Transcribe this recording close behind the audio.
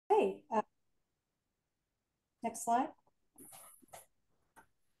Okay, next slide.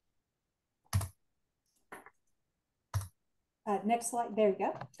 Next slide, there you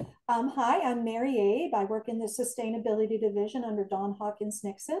go. Hi, I'm Mary Abe. I work in the Sustainability Division under Dawn Hawkins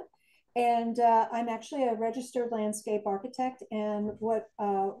Nixon. And I'm actually a registered landscape architect. And what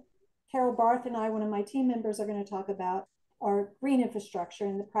Carol Barth and I, one of my team members, are going to talk about are green infrastructure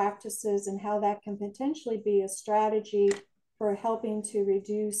and the practices and how that can potentially be a strategy for helping to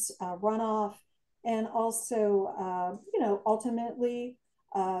reduce runoff and also, ultimately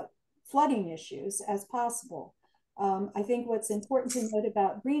flooding issues as possible. I think what's important to note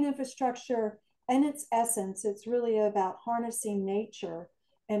about green infrastructure, in its essence, it's really about harnessing nature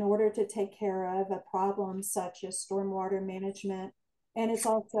in order to take care of a problem such as stormwater management. And it's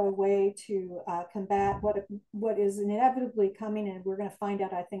also a way to combat what is inevitably coming, and we're going to find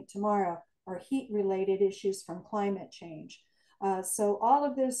out, I think, tomorrow, are heat-related issues from climate change. So all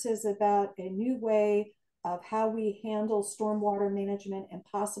of this is about a new way of how we handle stormwater management and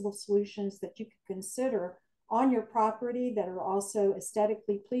possible solutions that you could consider on your property that are also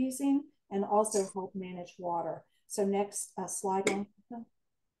aesthetically pleasing and also help manage water. So next slide.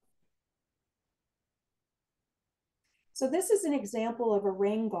 So this is an example of a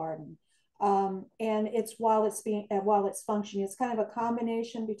rain garden. And it's while it's functioning, it's kind of a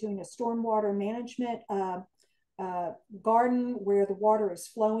combination between a stormwater management garden where the water is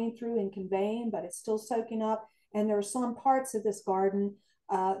flowing through and conveying, but it's still soaking up. And there are some parts of this garden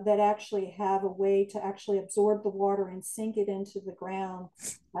that actually have a way to actually absorb the water and sink it into the ground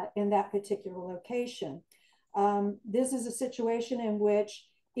in that particular location. This is a situation in which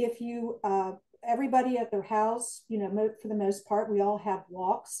if you, everybody at their house, for the most part, we all have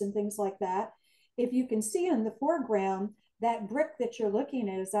walks and things like that. If you can see in the foreground, that brick that you're looking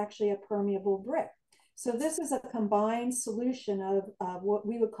at is actually a permeable brick. So this is a combined solution of what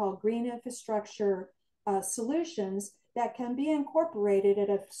we would call green infrastructure solutions that can be incorporated at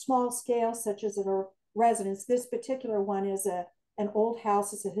a small scale, such as at a residence. This particular one is an old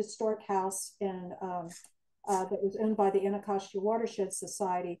house. It's a historic house that was owned by the Anacostia Watershed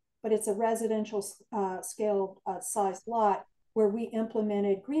Society, but it's a residential scale sized lot where we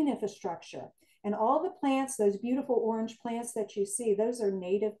implemented green infrastructure. And all the plants, those beautiful orange plants that you see, those are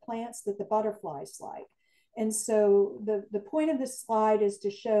native plants that the butterflies like. And so the point of this slide is to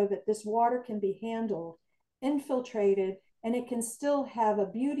show that this water can be handled, infiltrated, and it can still have a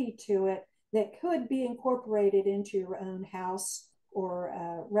beauty to it that could be incorporated into your own house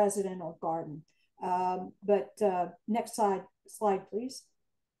or resident or garden. Next slide, please.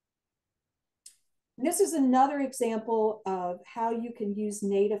 And this is another example of how you can use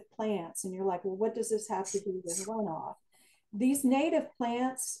native plants. And you're like, well, what does this have to do with runoff? These native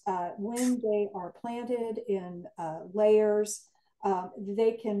plants, when they are planted in layers,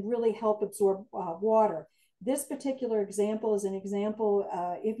 they can really help absorb water. This particular example is an example,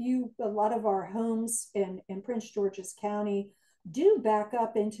 a lot of our homes in Prince George's County do back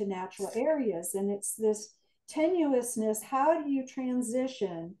up into natural areas. And it's this tenuousness. How do you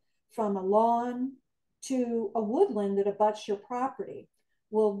transition from a lawn to a woodland that abuts your property?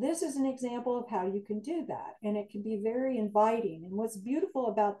 Well, this is an example of how you can do that. And it can be very inviting. And what's beautiful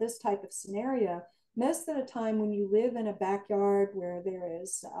about this type of scenario, most of the time when you live in a backyard where there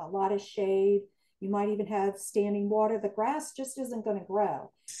is a lot of shade, you might even have standing water, the grass just isn't going to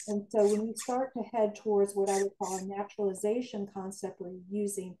grow. And so when you start to head towards what I would call a naturalization concept where you're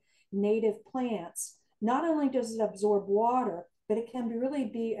using native plants, not only does it absorb water, but it can really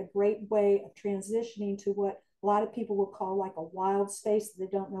be a great way of transitioning to what a lot of people will call like a wild space that they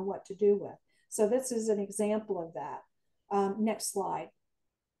don't know what to do with. So this is an example of that. Next slide.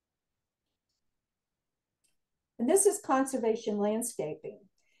 And this is conservation landscaping.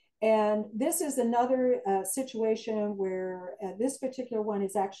 And this is another situation where this particular one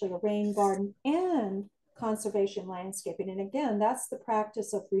is actually a rain garden and conservation landscaping. And again, that's the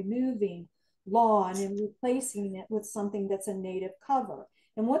practice of removing lawn and replacing it with something that's a native cover.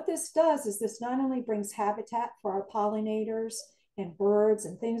 And what this does is this not only brings habitat for our pollinators and birds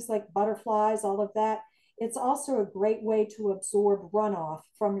and things like butterflies, all of that, it's also a great way to absorb runoff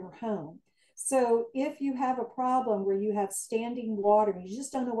from your home. So if you have a problem where you have standing water, you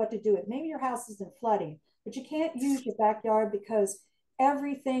just don't know what to do with, maybe your house isn't flooding, but you can't use your backyard because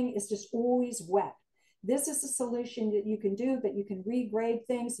everything is just always wet. This is a solution that you can do, that you can regrade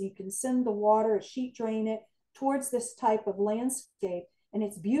things. You can send the water, sheet drain it towards this type of landscape. And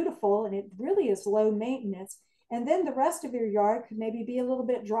it's beautiful and it really is low maintenance. And then the rest of your yard could maybe be a little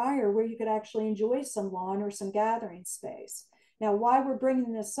bit drier where you could actually enjoy some lawn or some gathering space. Now, why we're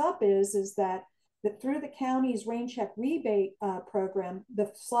bringing this up is that that through the county's rain check rebate program,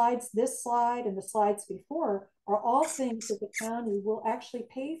 the slides, this slide and the slides before, are all things that the county will actually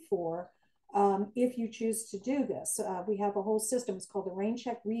pay for if you choose to do this. We have a whole system. It's called the rain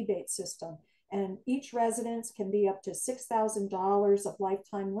check rebate system. And each residence can be up to $6,000 of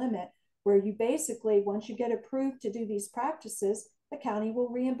lifetime limit, where you basically, once you get approved to do these practices, the county will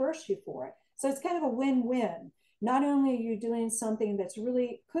reimburse you for it. So it's kind of a win-win. Not only are you doing something that's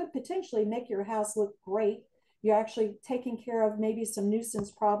really could potentially make your house look great, you're actually taking care of maybe some nuisance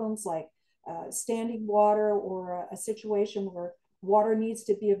problems like standing water, or a situation where water needs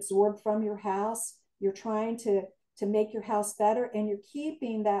to be absorbed from your house. You're trying to make your house better, and you're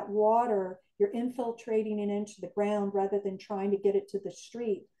keeping that water, you're infiltrating it into the ground rather than trying to get it to the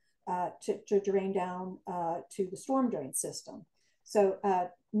street to drain down to the storm drain system. So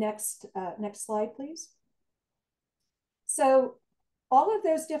next slide, please. So all of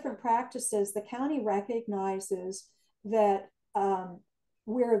those different practices, the county recognizes that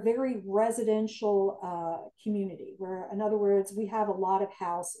we're a very residential community, where, in other words, we have a lot of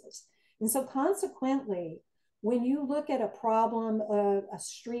houses. And so consequently, when you look at a problem of a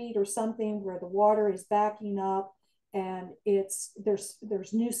street or something where the water is backing up and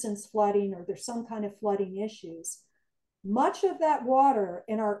there's nuisance flooding, or there's some kind of flooding issues, much of that water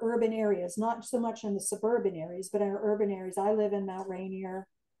in our urban areas, not so much in the suburban areas, but in our urban areas. I live in Mount Rainier,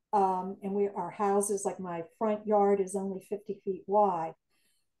 and our houses, like my front yard is only 50 feet wide.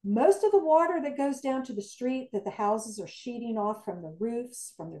 Most of the water that goes down to the street that the houses are sheeting off from the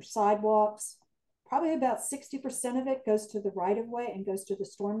roofs, from their sidewalks, probably about 60% of it goes to the right of way and goes to the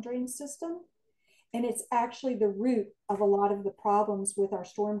storm drain system. And it's actually the root of a lot of the problems with our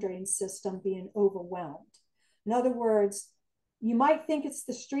storm drain system being overwhelmed. In other words, you might think it's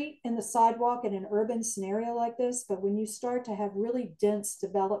the street and the sidewalk in an urban scenario like this, but when you start to have really dense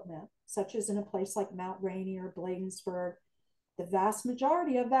development, such as in a place like Mount Rainier, Bladensburg, the vast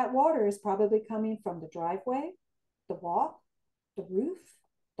majority of that water is probably coming from the driveway, the walk, the roof,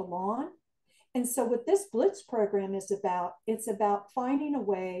 the lawn. And so what this Blitz program is about, it's about finding a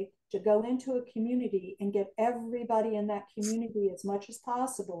way to go into a community and get everybody in that community as much as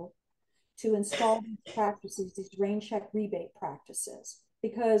possible to install these practices, these rain check rebate practices,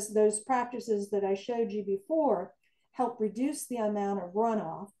 because those practices that I showed you before help reduce the amount of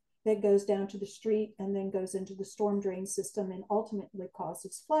runoff that goes down to the street and then goes into the storm drain system and ultimately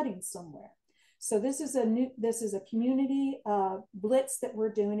causes flooding somewhere. So this is a community blitz that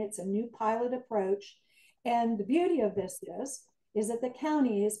we're doing. It's a new pilot approach. And the beauty of this is that the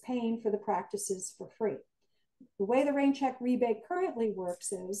county is paying for the practices for free. The way the rain check rebate currently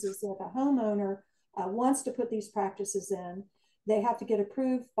works is that if a homeowner wants to put these practices in, they have to get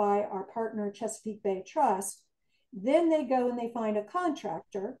approved by our partner, Chesapeake Bay Trust. Then they go and they find a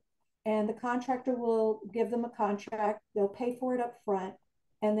contractor, and the contractor will give them a contract. They'll pay for it up front,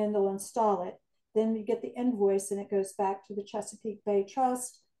 and then they'll install it. Then you get the invoice, and it goes back to the Chesapeake Bay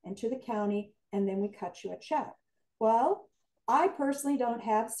Trust and to the county, and then we cut you a check. Well, I personally don't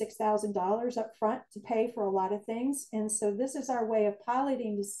have $6,000 up front to pay for a lot of things. And so this is our way of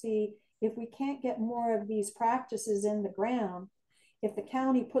piloting to see if we can't get more of these practices in the ground. If the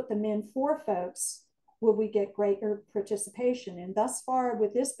county put them in for folks, will we get greater participation? And thus far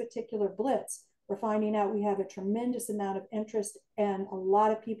with this particular blitz, we're finding out we have a tremendous amount of interest and a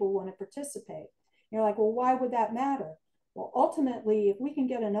lot of people want to participate. You're like, well, why would that matter? Well, ultimately, if we can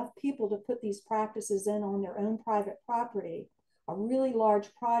get enough people to put these practices in on their own private property, a really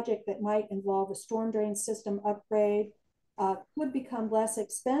large project that might involve a storm drain system upgrade could become less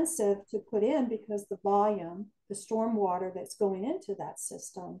expensive to put in, because the volume, the storm water that's going into that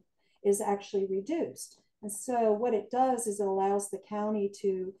system is actually reduced. And so what it does is it allows the county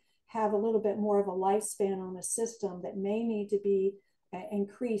to have a little bit more of a lifespan on the system that may need to be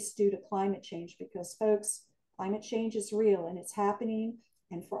increased due to climate change, because folks, climate change is real and it's happening.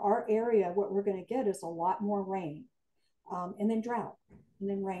 And for our area, what we're going to get is a lot more rain, and then drought, and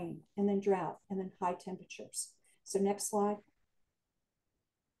then rain, and then drought, and then high temperatures. So next slide.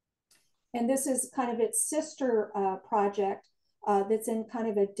 And this is kind of its sister project that's in kind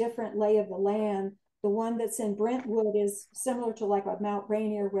of a different lay of the land. The one that's in Brentwood is similar to like a Mount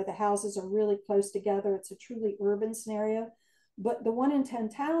Rainier, where the houses are really close together. It's a truly urban scenario. But the one in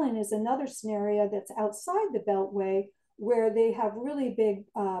Tantalon is another scenario that's outside the Beltway, where they have really big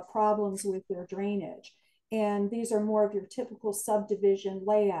problems with their drainage. And these are more of your typical subdivision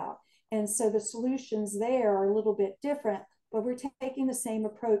layout. And so the solutions there are a little bit different, but we're taking the same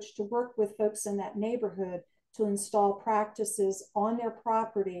approach to work with folks in that neighborhood to install practices on their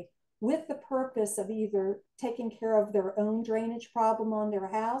property with the purpose of either taking care of their own drainage problem on their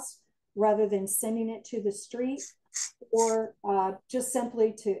house, rather than sending it to the street, or just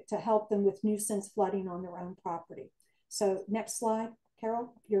simply to help them with nuisance flooding on their own property. So next slide,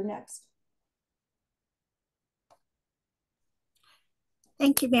 Carol, you're next.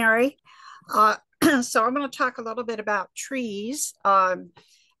 Thank you, Mary. So I'm going to talk a little bit about trees. I'm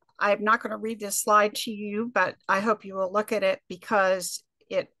not going to read this slide to you, but I hope you will look at it because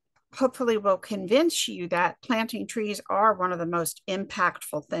it hopefully will convince you that planting trees are one of the most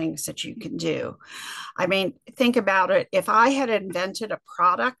impactful things that you can do. I mean, think about it. If I had invented a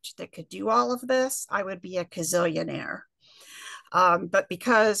product that could do all of this, I would be a gazillionaire. But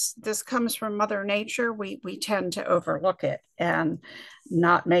because this comes from Mother Nature, we tend to overlook it and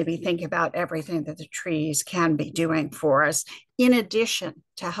not maybe think about everything that the trees can be doing for us, in addition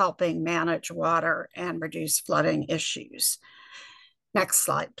to helping manage water and reduce flooding issues. Next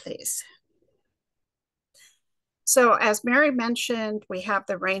slide, please. So as Mary mentioned, we have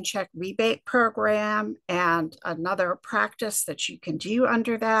the Rain Check rebate program, and another practice that you can do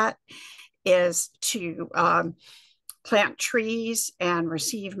under that is to plant trees and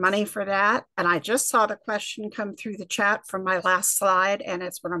receive money for that. And I just saw the question come through the chat from my last slide, and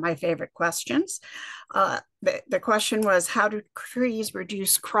it's one of my favorite questions. The question was, how do trees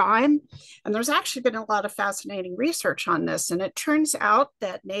reduce crime? And there's actually been a lot of fascinating research on this. And it turns out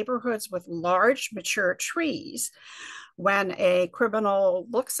that neighborhoods with large mature trees, when a criminal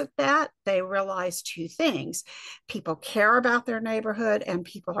looks at that, they realize two things. People care about their neighborhood and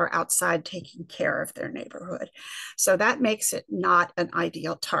people are outside taking care of their neighborhood. So that makes it not an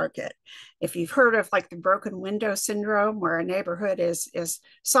ideal target. If you've heard of like the broken window syndrome, where a neighborhood is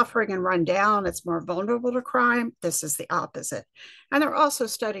suffering and run down, it's more vulnerable to crime, this is the opposite. And there are also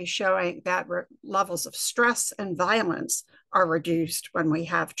studies showing that levels of stress and violence are reduced when we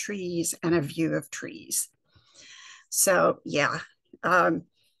have trees and a view of trees. So yeah,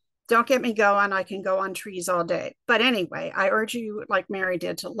 don't get me going. I can go on trees all day. But anyway, I urge you, like Mary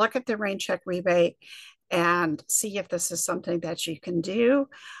did, to look at the Rain Check rebate and see if this is something that you can do.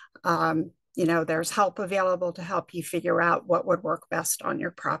 You know, there's help available to help you figure out what would work best on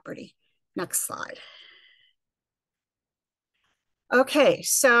your property. Next slide. Okay,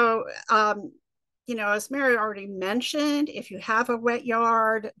 so you know, as Mary already mentioned, if you have a wet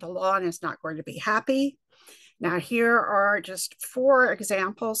yard, the lawn is not going to be happy. Now, here are just 4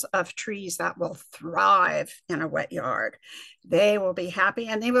 examples of trees that will thrive in a wet yard. They will be happy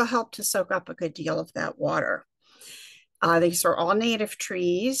and they will help to soak up a good deal of that water. These are all native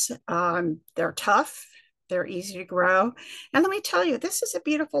trees. They're tough, they're easy to grow. And let me tell you, this is a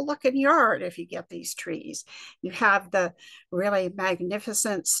beautiful looking yard if you get these trees. You have the really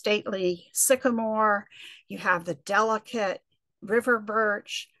magnificent, stately sycamore. You have the delicate river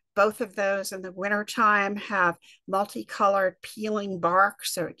birch. Both of those in the wintertime have multicolored peeling bark,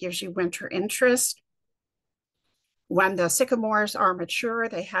 so it gives you winter interest. When the sycamores are mature,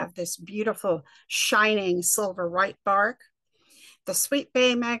 they have this beautiful shining silver white bark. The sweet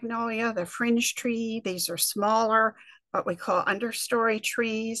bay magnolia, the fringe tree, these are smaller, what we call understory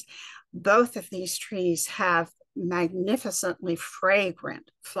trees. Both of these trees have magnificently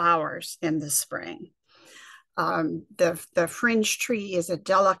fragrant flowers in the spring. The fringe tree is a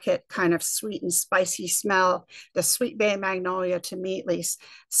delicate kind of sweet and spicy smell. The sweet bay magnolia, to me at least,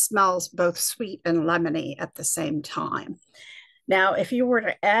 smells both sweet and lemony at the same time. Now, if you were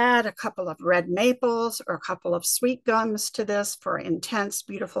to add a couple of red maples or a couple of sweet gums to this for intense,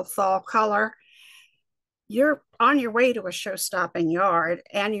 beautiful fall color, you're on your way to a show-stopping yard,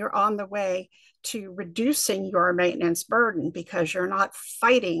 and you're on the way to reducing your maintenance burden because you're not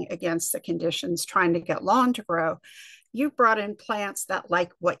fighting against the conditions trying to get lawn to grow. You brought in plants that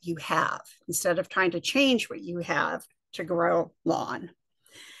like what you have instead of trying to change what you have to grow lawn.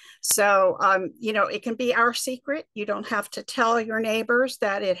 So, you know, it can be our secret. You don't have to tell your neighbors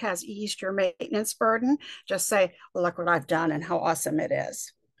that it has eased your maintenance burden. Just say, well, look what I've done and how awesome it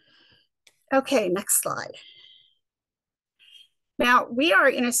is. Okay, next slide. Now, we are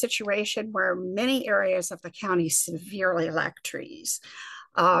in a situation where many areas of the county severely lack trees.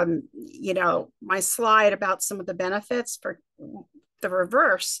 You know, my slide about some of the benefits for the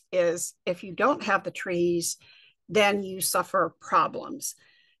reverse is if you don't have the trees, then you suffer problems.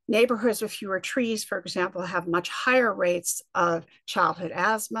 Neighborhoods with fewer trees, for example, have much higher rates of childhood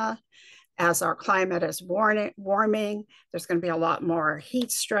asthma. As our climate is warming, there's going to be a lot more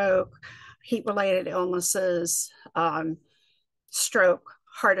heat stroke, heat-related illnesses, stroke,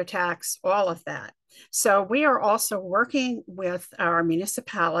 heart attacks, all of that. So we are also working with our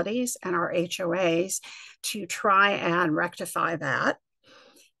municipalities and our HOAs to try and rectify that.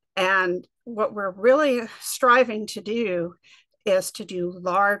 And what we're really striving to do is to do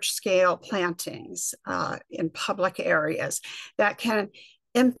large-scale plantings in public areas that can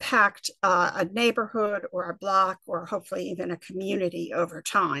impact a neighborhood or a block or hopefully even a community over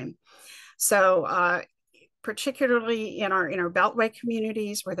time. So particularly in our inner beltway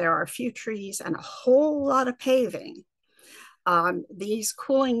communities where there are few trees and a whole lot of paving, these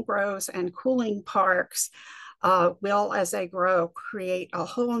cooling groves and cooling parks will, as they grow, create a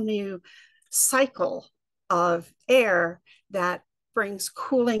whole new cycle of air that brings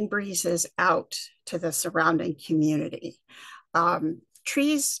cooling breezes out to the surrounding community.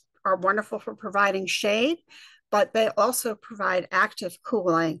 Trees are wonderful for providing shade, but they also provide active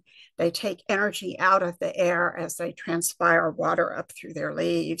cooling. They take energy out of the air as they transpire water up through their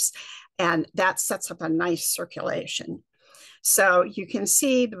leaves, and that sets up a nice circulation. So you can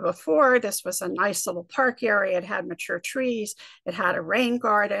see before, this was a nice little park area. It had mature trees. It had a rain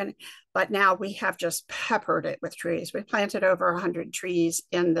garden, but now we have just peppered it with trees. We planted over 100 trees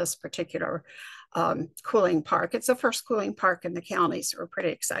in this particular cooling park. It's the first cooling park in the county, so we're pretty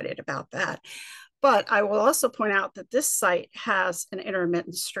excited about that. But I will also point out that this site has an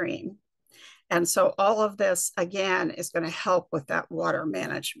intermittent stream. And so all of this, again, is going to help with that water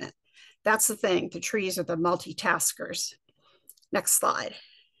management. That's the thing. The trees are the multitaskers. Next slide.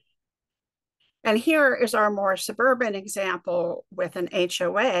 And here is our more suburban example with an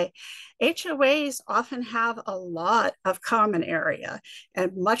HOA. HOAs often have a lot of common area,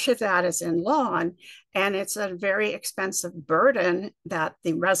 and much of that is in lawn, and it's a very expensive burden that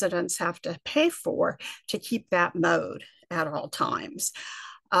the residents have to pay for to keep that mowed at all times.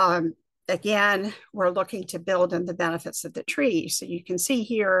 Again, we're looking to build in the benefits of the trees. So you can see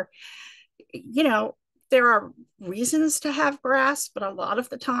here, you know, there are reasons to have grass, but a lot of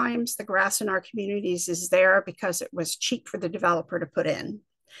the times the grass in our communities is there because it was cheap for the developer to put in.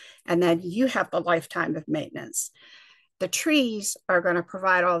 And then you have the lifetime of maintenance. The trees are going to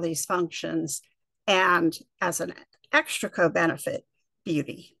provide all these functions and as an extra co-benefit,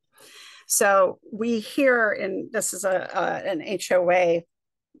 beauty. So we here this is an HOA,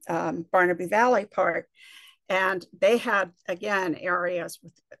 Barnaby Valley Park, and they had, again, areas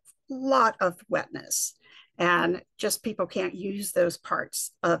with a lot of wetness. And just people can't use those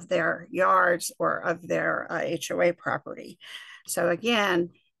parts of their yards or of their HOA property. So again,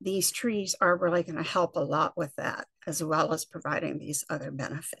 these trees are really going to help a lot with that, as well as providing these other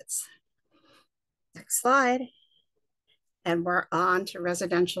benefits. Next slide. And we're on to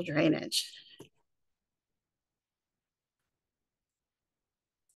residential drainage.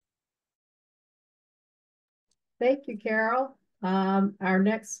 Thank you, Carol. Our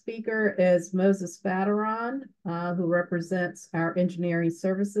next speaker is Moses Fadaron, who represents our engineering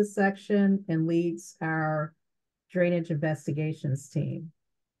services section and leads our drainage investigations team.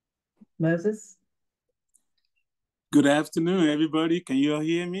 Moses? Good afternoon, everybody. Can you all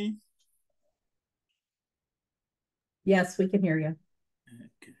hear me? Yes, we can hear you.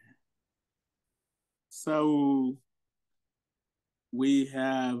 Okay. So we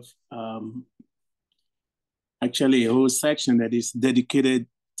have actually a whole section that is dedicated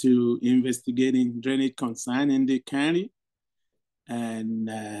to investigating drainage concern in the county. And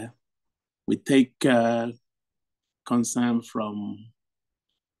we take concern from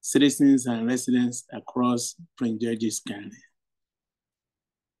citizens and residents across Prince George's County.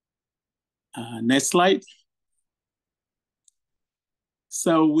 Next slide.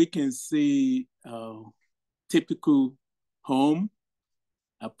 So we can see a typical home,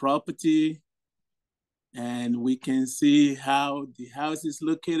 a property, and we can see how the house is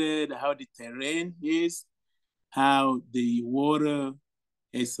located, how the terrain is, how the water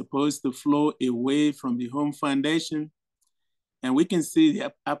is supposed to flow away from the home foundation. And we can see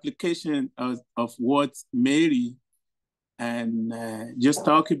the application of what Mary and just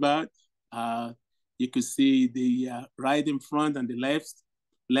talked about. You could see the right in front and the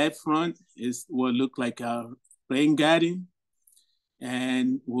left front is what look like a rain garden.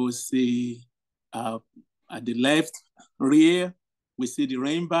 And we'll see at the left rear, we see the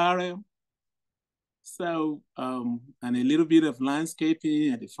rain barrel. So, and a little bit of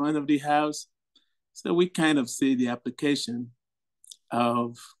landscaping at the front of the house. So we kind of see the application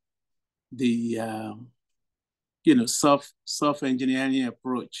of the, soft engineering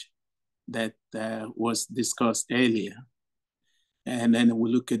approach that was discussed earlier. And then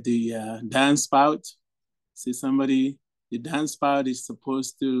we look at the downspout. See the downspout is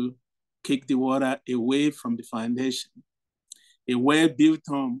supposed to kick the water away from the foundation. A well-built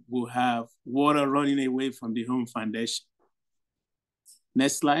home will have water running away from the home foundation.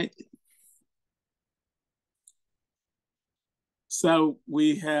 Next slide. So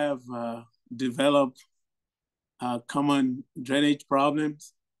we have developed common drainage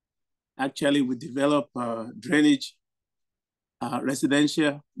problems. Actually, we developed a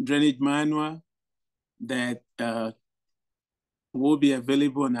residential drainage manual that will be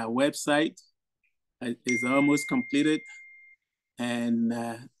available on our website. It's almost completed, and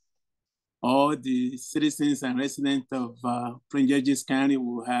all the citizens and residents of Prince George's County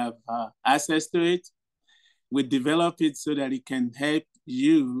will have access to it. We develop it so that it can help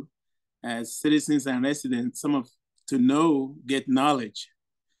you as citizens and residents, get knowledge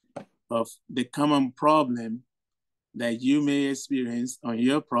of the common problem that you may experience on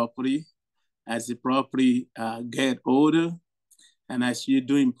your property as the property get older and as you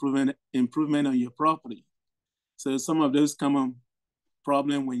do improvement on your property. So some of those common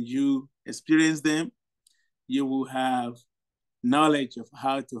problems, when you experience them, you will have knowledge of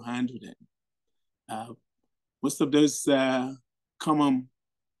how to handle them. Most of those common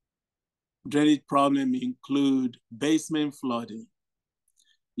drainage problems include basement flooding.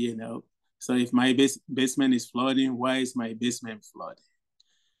 So if my basement is flooding, why is my basement flooding?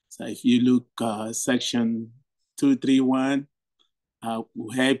 So if you look section 231,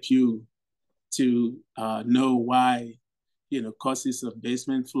 will help you to know why, causes of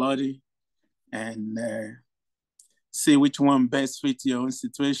basement flooding, and see which one best fits your own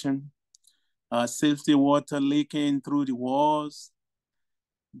situation. Safety water leaking through the walls,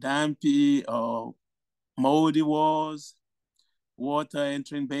 dampy or moldy walls, water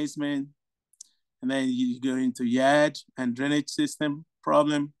entering basement, and then you go into yard and drainage system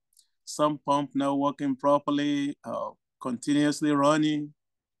problem, sump pump not working properly, continuously running.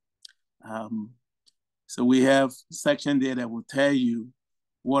 So we have section there that will tell you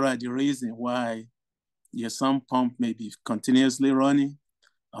what are the reasons why your sump pump may be continuously running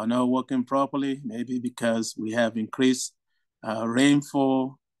or not working properly, maybe because we have increased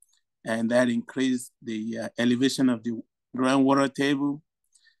rainfall, and that increased the elevation of the groundwater table,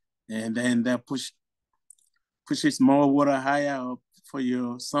 and then that pushes more water higher up for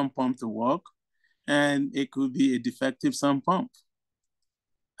your sump pump to work, and it could be a defective sump pump.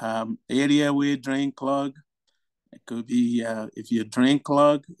 Area where drain clog, it could be if your drain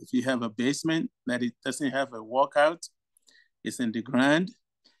clog, if you have a basement that it doesn't have a walkout, it's in the ground.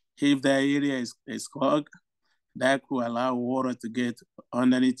 If that area is clogged, that could allow water to get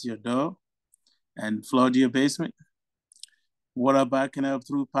underneath your door and flood your basement. Water backing up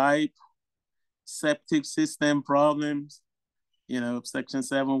through pipe, septic system problems, section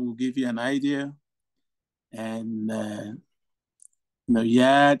 7 will give you an idea. And,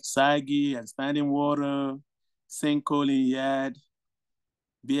 yard, saggy and standing water, sinkhole in yard,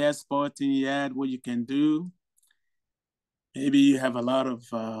 bare spot in yard, what you can do. Maybe you have a lot of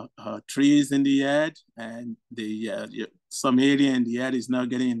trees in the yard, and some area in the yard is not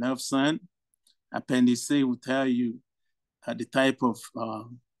getting enough sun. Appendix C will tell you the type of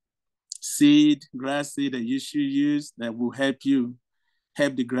grass seed that you should use that will help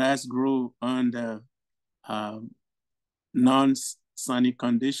the grass grow under non-sunny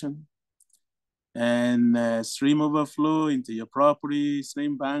condition. And stream overflow into your property,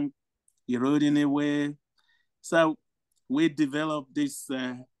 stream bank eroding away. So we developed this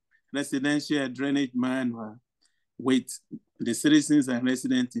residential drainage manual with the citizens and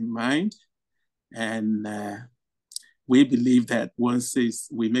residents in mind. And we believe that once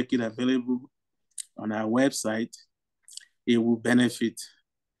we make it available on our website, it will benefit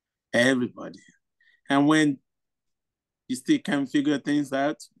everybody. And when you still can't figure things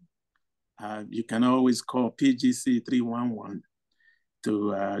out, you can always call PGC 311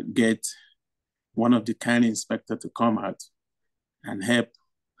 to get one of the county inspector to come out and help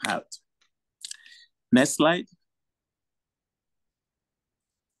out. Next slide.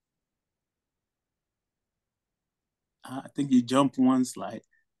 I think you jumped one slide.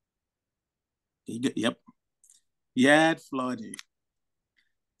 Yep. Yard flooding.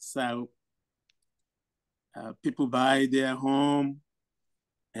 So people buy their home,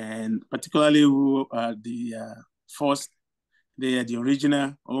 and particularly who are the they are the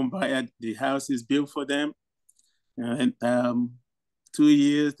original home buyer, the house is built for them. And 2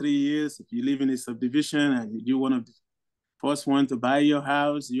 years, 3 years, if you live in a subdivision and you're one of the first one to buy your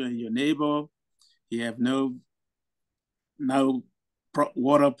house, you and your neighbor, you have no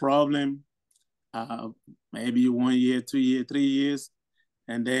water problem, maybe 1 year, 2 years, 3 years,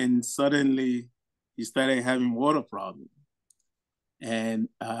 and then suddenly you started having water problem. And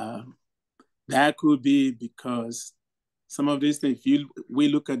that could be because some of these things, we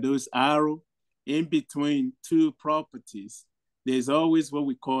look at those arrows in between two properties, there's always what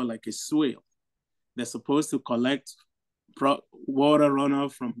we call like a swale. They're supposed to collect water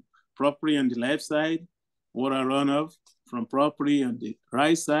runoff from property on the left side water runoff from property on the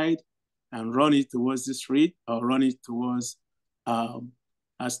right side and run it towards the street or run it towards a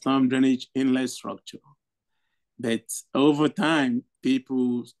storm drainage inlet structure. But over time,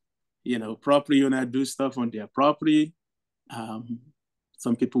 people, property owner do stuff on their property.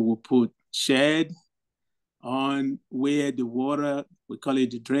 Some people will put shed on where the water, we call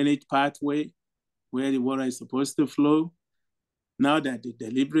it the drainage pathway, where the water is supposed to flow. Now that they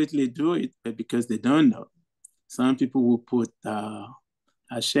deliberately do it, but because they don't know, some people will put a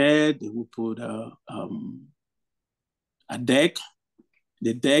shed, they will put a deck.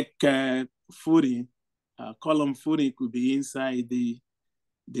 The deck footing, column footing could be inside the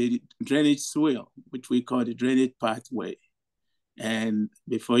drainage swale, which we call the drainage pathway. And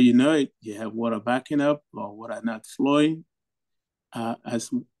before you know it, you have water backing up or water not flowing as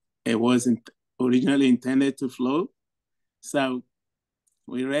it wasn't originally intended to flow. So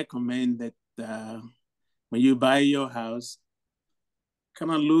we recommend that when you buy your house,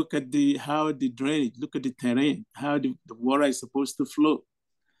 kind of look at how the drainage, look at the terrain, how the water is supposed to flow,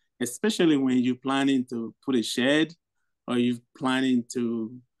 especially when you're planning to put a shed or you're planning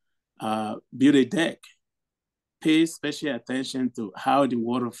to build a deck. Pay special attention to how the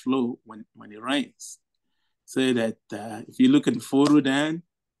water flow when it rains. So that if you look at the photo down,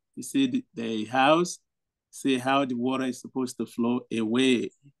 you see the house, see how the water is supposed to flow away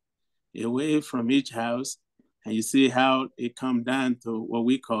from each house, and you see how it comes down to what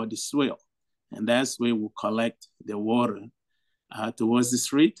we call the swale. And that's where we'll collect the water towards the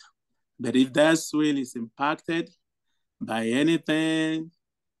street. But if that swale is impacted by anything,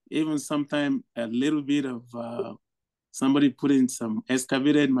 even sometimes a little bit of somebody putting some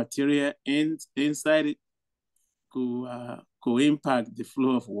excavated material inside it could impact the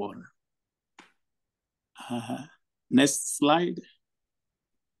flow of water. Next slide.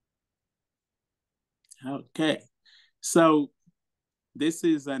 Okay, so this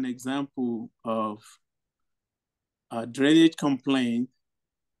is an example of a drainage complaint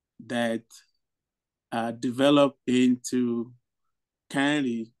that developed into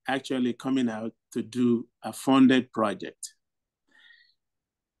county actually coming out to do a funded project.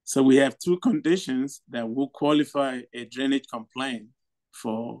 So we have two conditions that will qualify a drainage complaint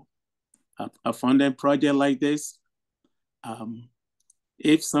for a funded project like this.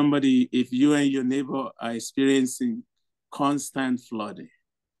 If you and your neighbor are experiencing constant flooding,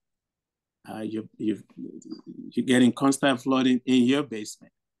 you're getting constant flooding in your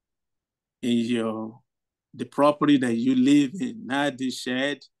basement, in the property that you live in, not the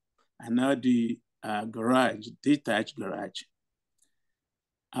shed and not the garage, detached garage.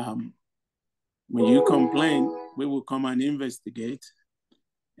 When you complain, we will come and investigate.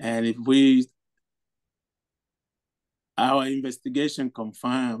 And if our investigation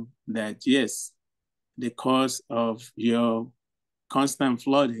confirm that yes, the cause of your constant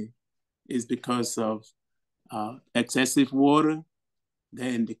flooding is because of excessive water,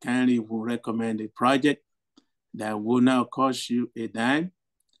 then the county will recommend a project that will not cost you a dime.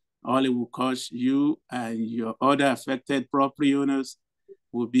 All it will cost you and your other affected property owners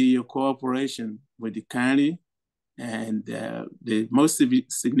will be your cooperation with the county. And the most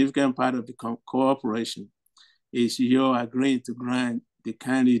significant part of the cooperation is you're agreeing to grant the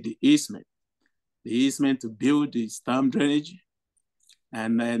county the easement to build the storm drainage,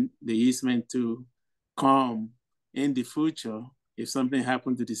 and then the easement to come in the future if something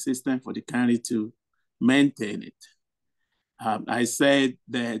happened to the system for the county to maintain it. I said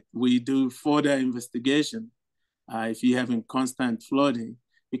that we do further investigation if you're having constant flooding,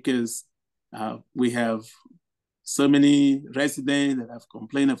 because we have so many residents that have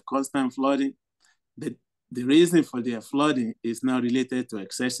complained of constant flooding. That the reason for their flooding is not related to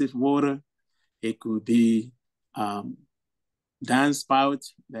excessive water. It could be downspout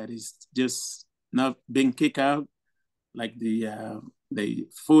that is just not being kicked out, like the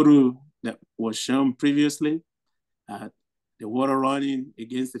photo that was shown previously. The water running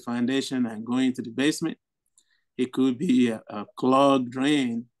against the foundation and going to the basement. It could be a clogged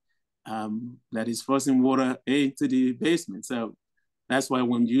drain that is forcing water into the basement. So that's why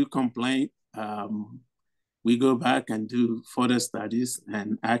when you complain, we go back and do further studies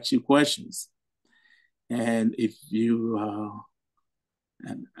and ask you questions. And if your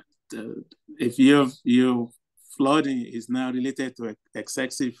flooding is now related to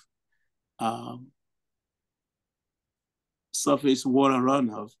excessive surface water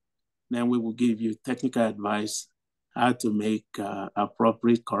runoff, then we will give you technical advice how to make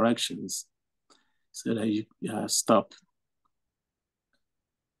appropriate corrections so that you stop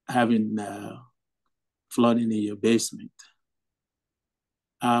having flooding in your basement.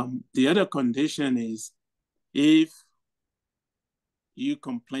 The other condition is if you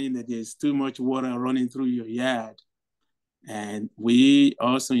complain that there's too much water running through your yard, and we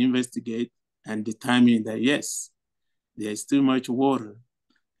also investigate and determine that, yes, there's too much water,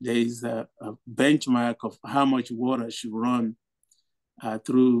 there is a benchmark of how much water should run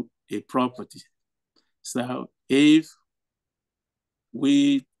through a property. So if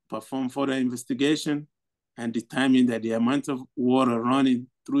we perform further investigation and determine that the amount of water running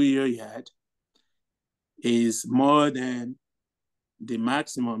through your yard is more than the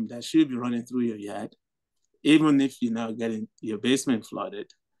maximum that should be running through your yard, even if you're not getting your basement flooded,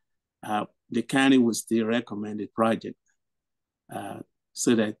 the county will still recommend the project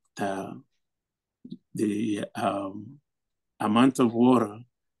so that the amount of water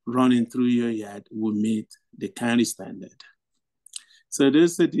running through your yard will meet the county standard. So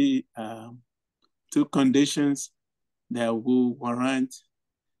those are the two conditions that will warrant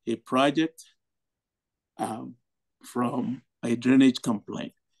a project from a drainage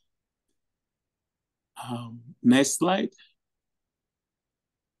complaint. Next slide.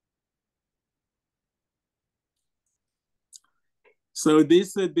 So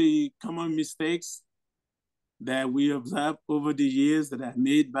these are the common mistakes that we observed over the years that are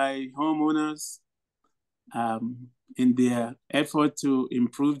made by homeowners in their effort to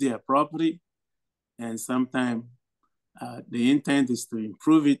improve their property. And sometimes the intent is to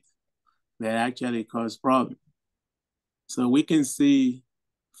improve it, that actually cause problems. So we can see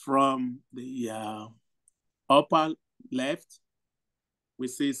from the upper left, we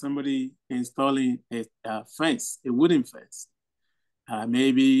see somebody installing a fence, a wooden fence.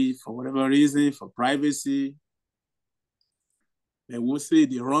 Maybe for whatever reason, for privacy, they will see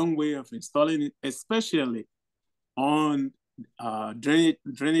the wrong way of installing it, especially on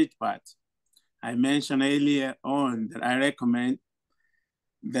drainage part. I mentioned earlier on that I recommend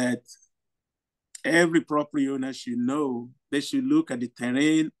that every property owner should know, they should look at the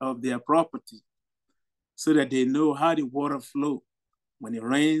terrain of their property so that they know how the water flow. When it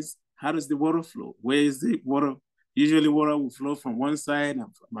rains, how does the water flow? Where is the water? Usually water will flow from one side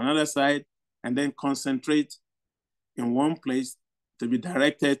and from another side and then concentrate in one place to be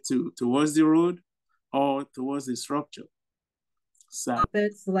directed towards the road or towards the structure. So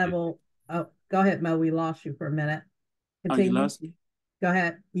That's level. Oh, go ahead, Mo. We lost you for a minute. Continue. Oh, you lost me? Go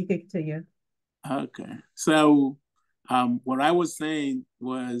ahead. You can continue. Okay. So what I was saying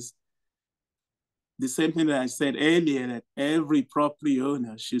was the same thing that I said earlier, that every property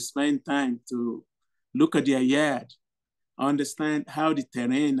owner should spend time to look at their yard, understand how the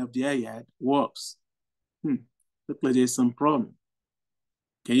terrain of their yard works. Look like there's some problem.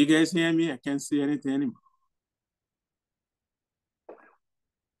 Can you guys hear me? I can't see anything anymore.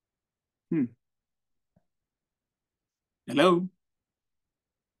 Hello?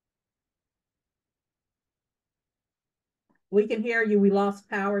 We can hear you. We lost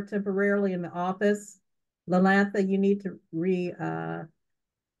power temporarily in the office. Lalantha, you need to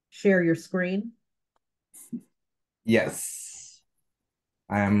share your screen. Yes,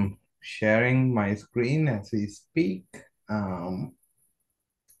 I am sharing my screen as we speak. Can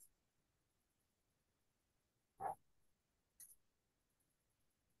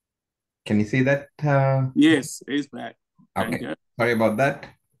you see that? Yes, it's back. Okay, sorry about that.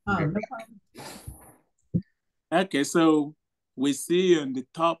 Oh, Okay. no problem. Okay, so we see on the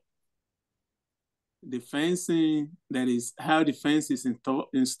top the fencing, that is how the fence is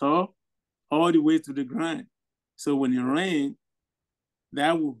installed all the way to the ground. So when it rains,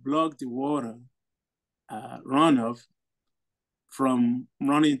 that will block the water runoff from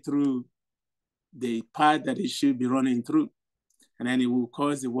running through the part that it should be running through. And then it will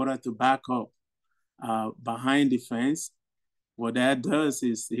cause the water to back up behind the fence. What that does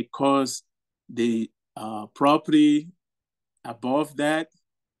is it causes the property above that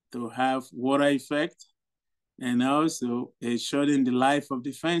to have water effect. And also it's shortening the life of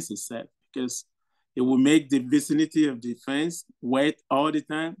the fence itself, because it will make the vicinity of the fence wet all the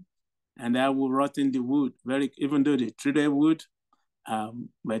time, and that will rotten the wood, even though they treated wood,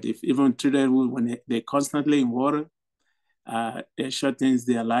 but if even treated wood, when they're constantly in water, it shortens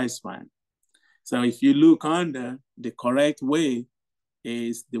their lifespan. So if you look under, the correct way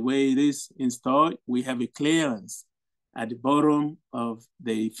is the way it is installed. We have a clearance at the bottom of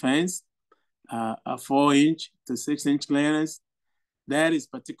the fence, a 4-inch to 6-inch clearance. That is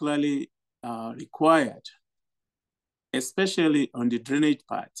particularly required, especially on the drainage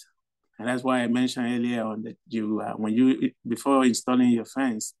part. And that's why I mentioned earlier on that before installing your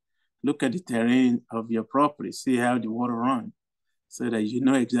fence, look at the terrain of your property, see how the water runs, so that you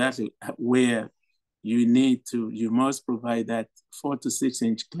know exactly where you must provide that 4 to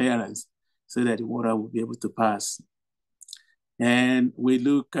 6-inch clearance so that the water will be able to pass. And we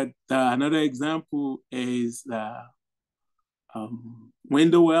look at another example is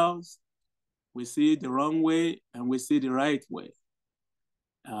window wells. We see the wrong way and we see the right way.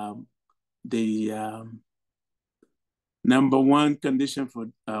 The number one condition for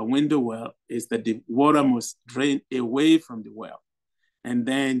a window well is that the water must drain away from the well. And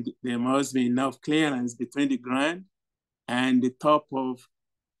then there must be enough clearance between the ground and the top of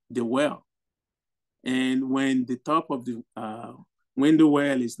the well. And when the top of the window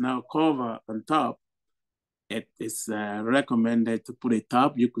well is now covered on top, it is recommended to put a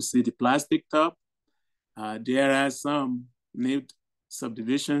top. You could see the plastic top. There are some new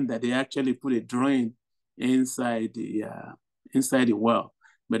subdivisions that they actually put a drain inside the well.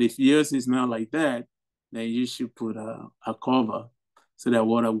 But if yours is not like that, then you should put a cover so that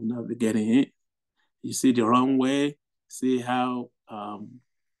water will not be getting in. You see the wrong way. See how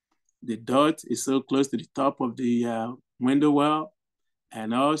the dot is so close to the top of the window well.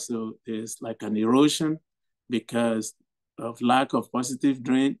 And also there's like an erosion because of lack of positive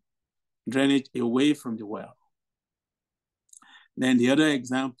drainage away from the well. Then the other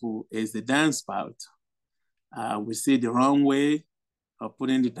example is the downspout. We see the wrong way of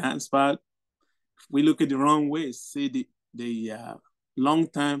putting the downspout. If we look at the wrong way, see the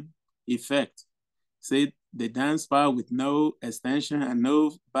long-term effect. See the downspout with no extension and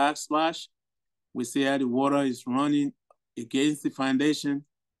no backsplash. We see how the water is running against the foundation,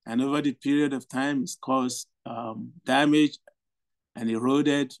 and over the period of time, it's caused damage and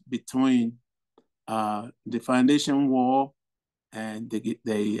eroded between the foundation wall and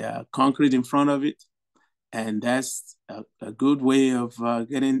the concrete in front of it. And that's a good way of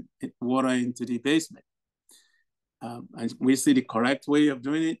getting water into the basement. And we see the correct way of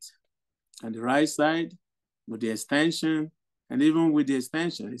doing it on the right side with the extension. And even with the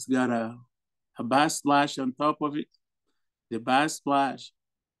extension, it's got a backsplash on top of it. The backsplash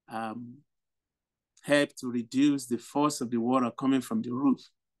help to reduce the force of the water coming from the roof.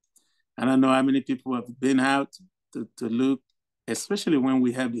 I don't know how many people have been out to look, especially when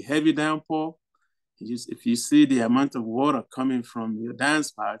we have the heavy downpour. If you see the amount of water coming from your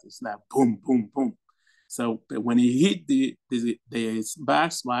downspout, it's like boom, boom, boom. So when you hit the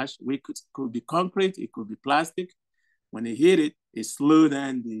backsplash, could be concrete, it could be plastic. When you hit it, it slows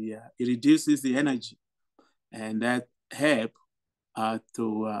down it reduces the energy, and that help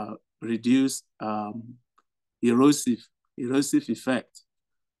to reduce erosive effect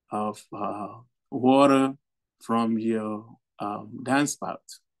of water from your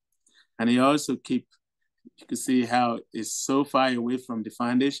downspout. And it also you can see how it's so far away from the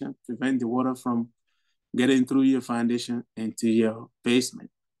foundation, prevent the water from getting through your foundation into your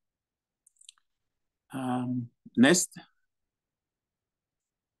basement. Next.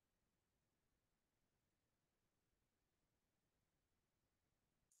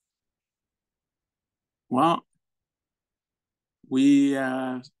 Well, we,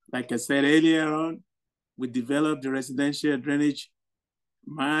 like I said earlier on, we developed the residential drainage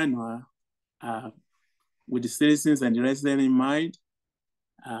manual with the citizens and the residents in mind.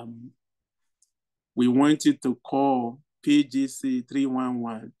 We want you to call PGC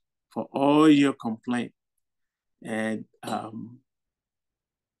 311 for all your complaints. And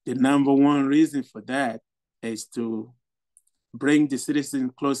the number one reason for that is to bring the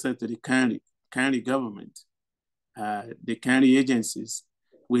citizens closer to the county government, the county agencies.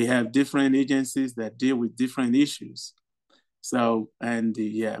 We have different agencies that deal with different issues. So, and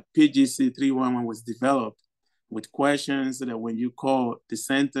the PGC 311 was developed with questions that when you call the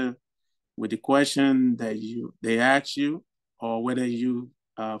center with the question that they ask you, or whether you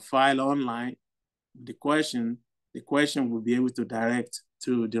file online, the question will be able to direct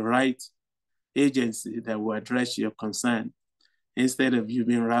to the right agency that will address your concern, instead of you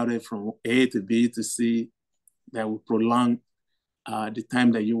being routed from A to B to C. That will prolong the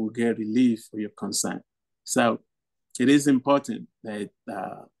time that you will get relief for your concern. So it is important that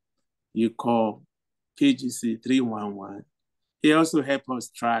you call PGC 311. It also helps us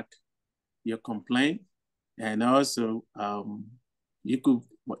track your complaint, and also they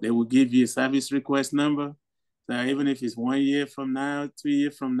will give you a service request number. So even if it's 1 year from now, 2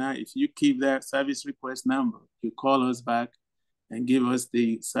 years from now, if you keep that service request number, you call us back and give us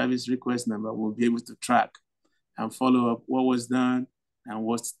the service request number, we'll be able to track and follow up what was done and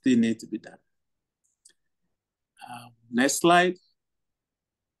what still needs to be done. Next slide.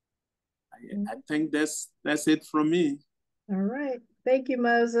 I think that's it from me. All right, thank you,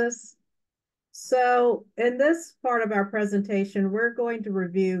 Moses. So in this part of our presentation, we're going to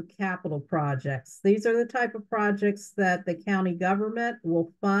review capital projects. These are the type of projects that the county government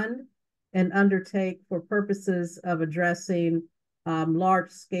will fund and undertake for purposes of addressing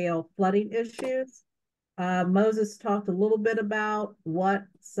large-scale flooding issues. Moses talked a little bit about what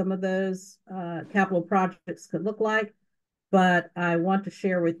some of those capital projects could look like, but I want to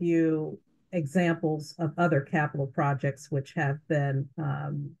share with you examples of other capital projects which have been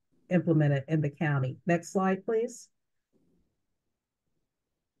implemented in the county. Next slide, please.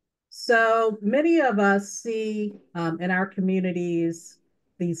 So many of us see in our communities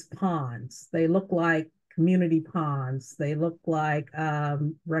these ponds. They look like community ponds. They look like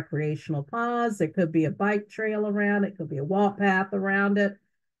recreational ponds. There could be a bike trail around it, could be a walk path around it.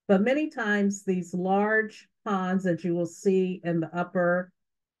 But many times these large ponds that you will see in the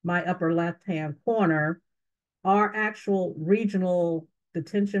my upper left-hand corner are actual regional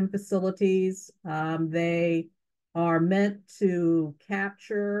detention facilities. They are meant to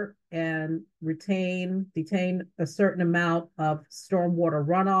capture and detain a certain amount of stormwater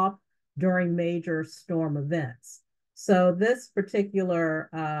runoff during major storm events. So this particular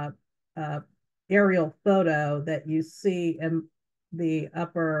aerial photo that you see in the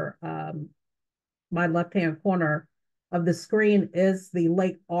upper, my left-hand corner of the screen is the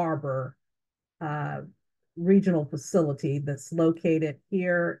Lake Arbor regional facility that's located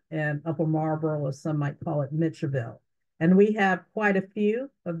here in Upper Marlboro, or some might call it Mitchellville. And we have quite a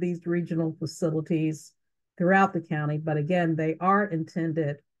few of these regional facilities throughout the county, but again, they are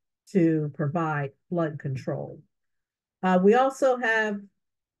intended to provide flood control. We also have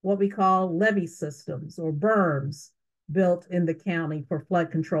what we call levee systems or berms built in the county for flood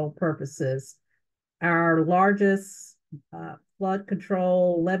control purposes. Our largest flood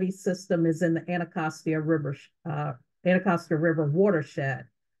control levee system is in the Anacostia River watershed.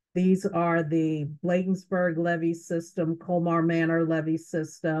 These are the Bladensburg levee system, Colmar Manor levee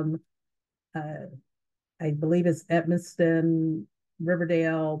system, I believe it's Edmiston,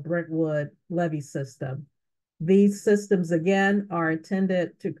 Riverdale, Brentwood levee system. These systems, again, are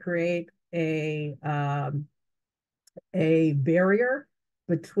intended to create a barrier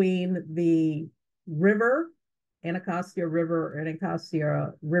between the river, Anacostia River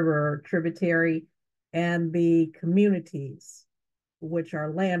tributary, and the communities which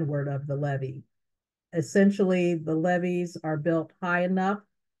are landward of the levee. Essentially, the levees are built high enough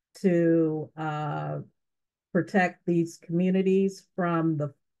to protect these communities from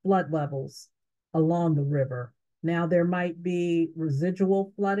the flood levels along the river. Now, there might be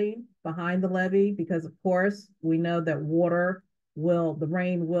residual flooding behind the levee because, of course, we know that the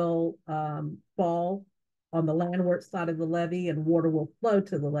rain will fall on the landward side of the levee and water will flow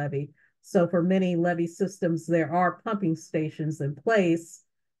to the levee. So for many levee systems, there are pumping stations in place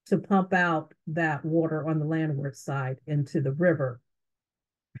to pump out that water on the landward side into the river.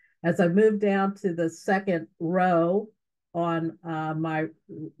 As I move down to the second row on my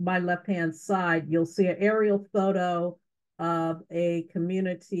left-hand side, you'll see an aerial photo of a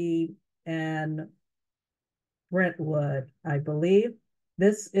community in Brentwood, I believe.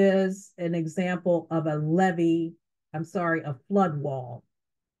 This is an example of a flood wall.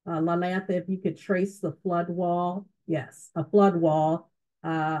 Lalantha, if you could trace the flood wall. Yes, a flood wall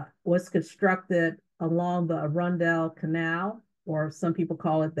was constructed along the Arundel Canal, or some people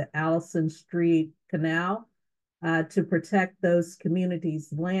call it the Allison Street Canal, to protect those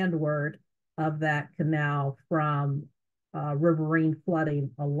communities landward of that canal from riverine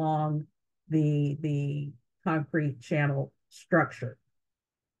flooding along the concrete channel structure.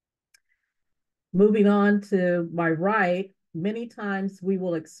 Moving on to my right, many times we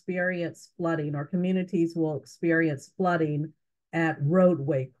will experience flooding, or communities will experience flooding at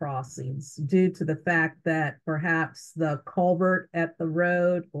roadway crossings due to the fact that perhaps the culvert at the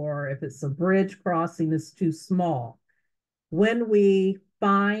road, or if it's a bridge crossing, is too small. When we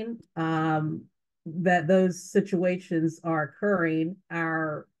find that those situations are occurring,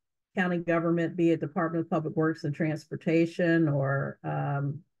 our county government, be it Department of Public Works and Transportation, or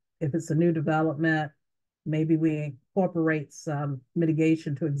if it's a new development, maybe we incorporate some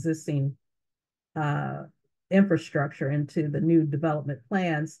mitigation to existing infrastructure into the new development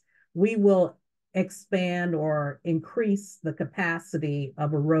plans, we will expand or increase the capacity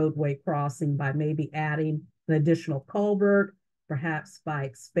of a roadway crossing by maybe adding an additional culvert, perhaps by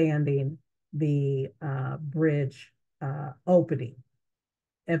expanding the bridge opening.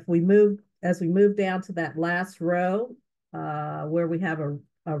 As we move down to that last row, where we have a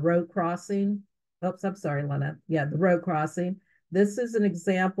road crossing. Oops, I'm sorry, Lena. Yeah, the road crossing. This is an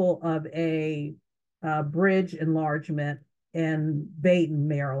example of a bridge enlargement in Dayton,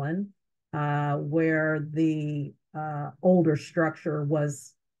 Maryland, where the older structure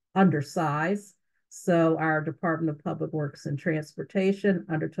was undersized. So our Department of Public Works and Transportation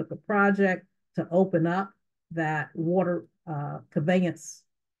undertook a project to open up that water conveyance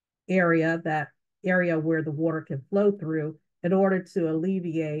area, that area where the water can flow through, in order to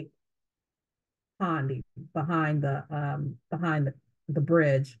alleviate ponding behind the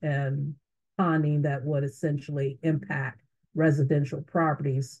bridge, and ponding that would essentially impact residential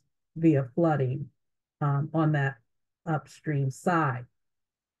properties via flooding on that upstream side.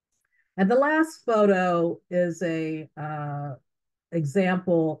 And the last photo is a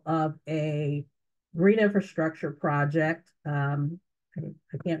example of a green infrastructure project. I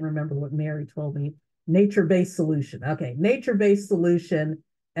can't remember what Mary told me. Nature-based solution. Okay, nature-based solution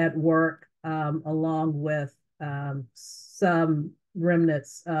at work, along with some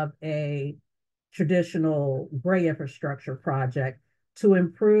remnants of a traditional gray infrastructure project to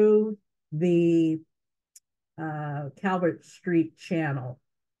improve the Calvert Street channel,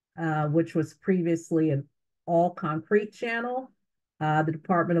 which was previously an all concrete channel. The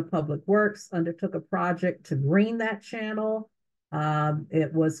Department of Public Works undertook a project to green that channel.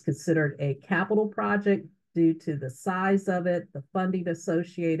 It was considered a capital project due to the size of it, the funding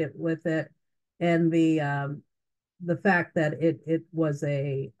associated with it, and the fact that it was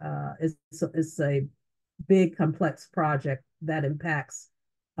it's a big complex project that impacts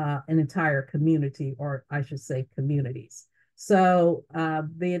an entire community, or I should say communities. So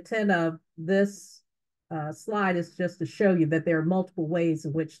the intent of this slide is just to show you that there are multiple ways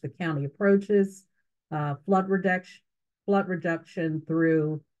in which the county approaches flood reduction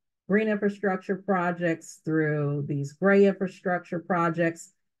through green infrastructure projects, through these gray infrastructure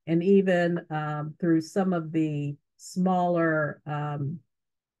projects, and even through some of the smaller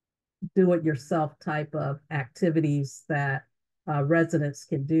do-it-yourself type of activities that residents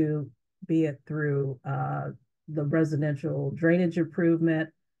can do, be it through the residential drainage improvement,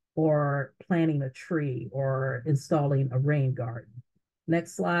 or planting a tree, or installing a rain garden.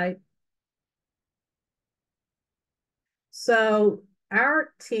 Next slide. So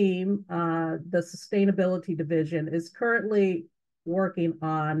our team, the Sustainability Division, is currently working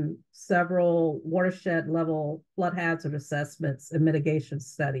on several watershed level flood hazard assessments and mitigation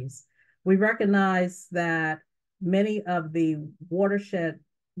studies. We recognize that many of the watershed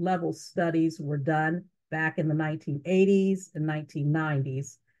level studies were done back in the 1980s and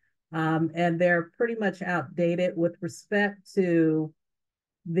 1990s, and they're pretty much outdated with respect to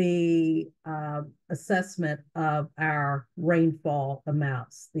the assessment of our rainfall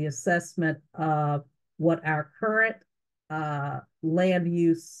amounts, the assessment of what our current land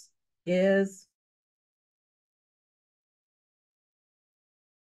use is,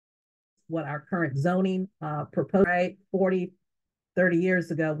 what our current zoning proposed. Right? 40, 30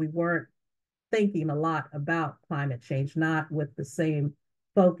 years ago, we weren't thinking a lot about climate change, not with the same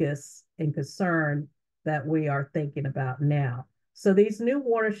focus and concern that we are thinking about now. So these new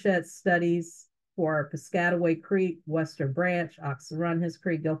watershed studies for Piscataway Creek, Western Branch, Oxon Run, His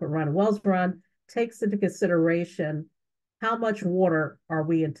Creek, Guilford Run, and Wells Run takes into consideration how much water are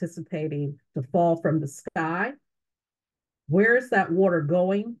we anticipating to fall from the sky? Where is that water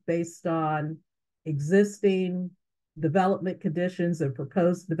going based on existing development conditions and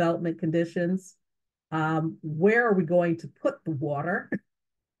proposed development conditions? Where are we going to put the water?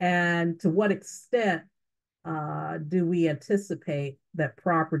 And to what extent do we anticipate that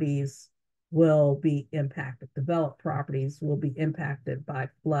properties will be impacted, developed properties will be impacted by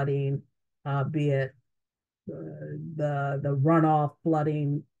flooding, be it the runoff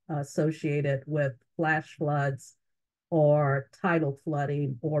flooding associated with flash floods, or tidal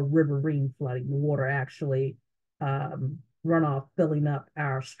flooding, or riverine flooding, the water actually runoff filling up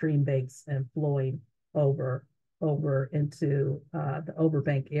our stream banks and flowing over into the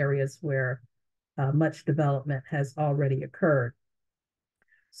overbank areas where much development has already occurred.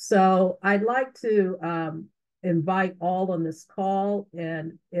 So I'd like to invite all on this call,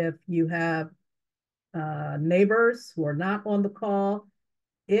 and if you have neighbors who are not on the call,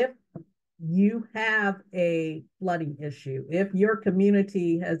 if you have a flooding issue, if your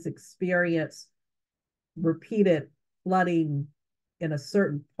community has experienced repeated flooding in a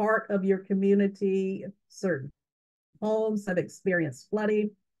certain part of your community, certain homes have experienced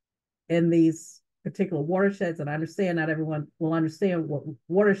flooding in these particular watersheds, and I understand not everyone will understand what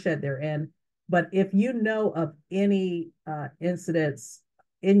watershed they're in, but if you know of any incidents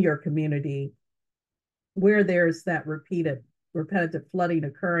in your community where there's that repetitive flooding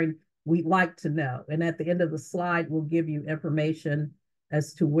occurring, we'd like to know. And at the end of the slide, we'll give you information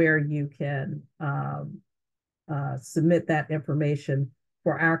as to where you can submit that information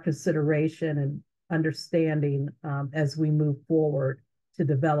for our consideration and understanding as we move forward to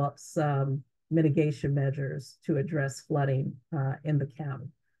develop some mitigation measures to address flooding in the county.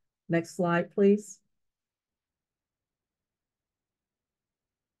 Next slide, please.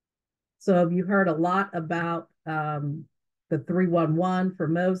 So you heard a lot about the 311 for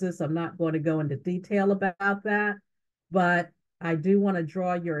Moses. I'm not going to go into detail about that, but I do want to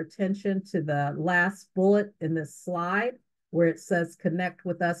draw your attention to the last bullet in this slide where it says connect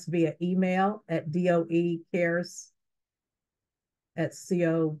with us via email at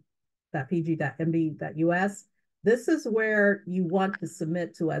doecares@co.pg.md.us. This is where you want to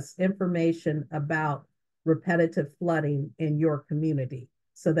submit to us information about repetitive flooding in your community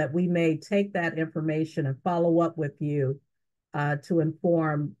so that we may take that information and follow up with you to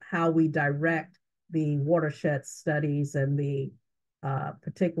inform how we direct the watershed studies and the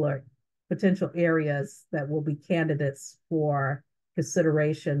particular potential areas that will be candidates for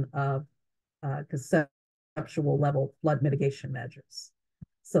consideration of conceptual level flood mitigation measures.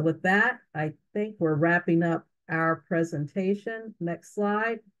 So with that, I think we're wrapping up our presentation. Next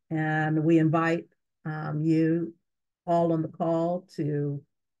slide. And we invite you all on the call to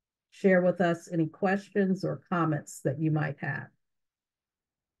share with us any questions or comments that you might have.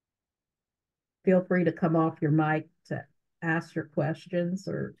 Feel free to come off your mic to ask your questions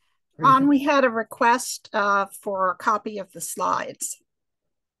or we had a request for a copy of the slides.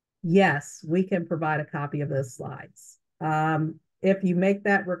 Yes, we can provide a copy of those slides. If you make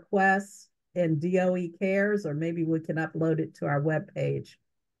that request in DOE Cares, or maybe we can upload it to our webpage,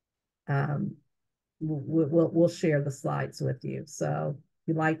 we'll share the slides with you. So if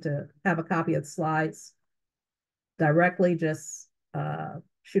you'd like to have a copy of the slides directly, just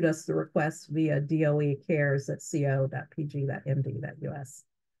shoot us the request via doecares@co.pg.md.us.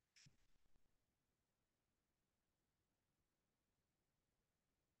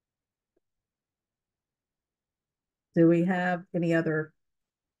 Do we have any other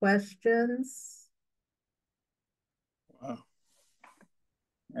questions? Wow,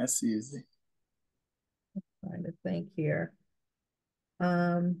 that's easy. Trying to think here.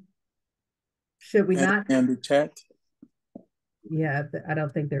 Should we not? In the chat? Yeah, I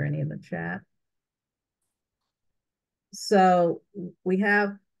don't think there are any in the chat. So we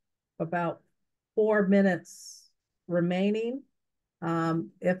have about 4 minutes remaining.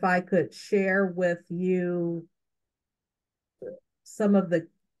 If I could share with you some of the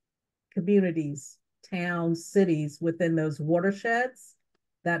communities, towns, cities within those watersheds,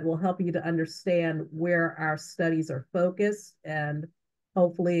 that will help you to understand where our studies are focused, and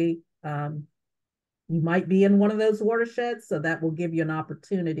hopefully you might be in one of those watersheds, so that will give you an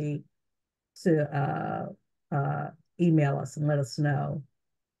opportunity to email us and let us know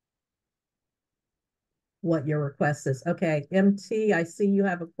what your request is. Okay, MT, I see you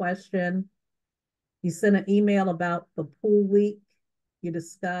have a question. You sent an email about the pool leak you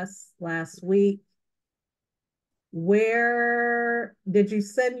discussed last week. Where did you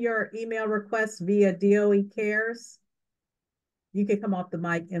send your email request via DOE Cares? You can come off the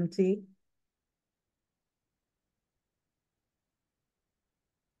mic, MT.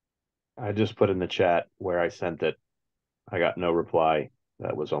 I just put in the chat where I sent it. I got no reply.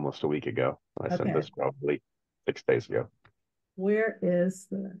 That was almost a week ago. I sent this probably 6 days ago. Where is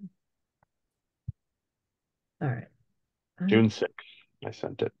the? All right. June 6th, I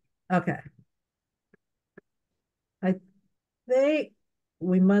sent it. Okay. I think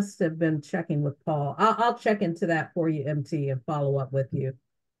we must have been checking with Paul. I'll check into that for you, MT, and follow up with you.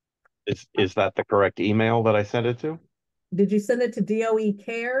 Is that the correct email that I sent it to? Did you send it to DOE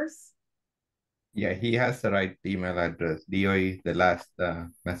Cares? Yeah, he has the right email address. DOE, the last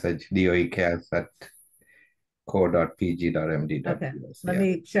message, doecares@co.pg.md.us. Okay, let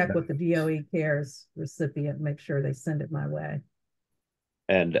me check with the DOE Cares recipient, make sure they send it my way.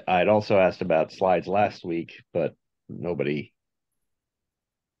 And I'd also asked about slides last week, but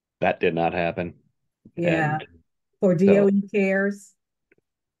that did not happen. Yeah, and for DOE Cares.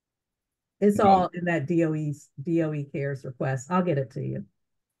 It's all in that DOE Cares request. I'll get it to you.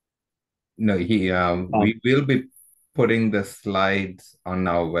 No, we will be putting the slides on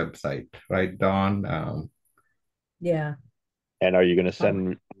our website, right, Dawn? Yeah. And are you going to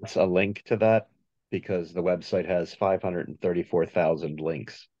send us a link to that? Because the website has 534,000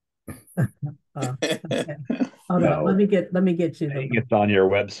 links. Okay. Hold on. Let me get you the link. It's on your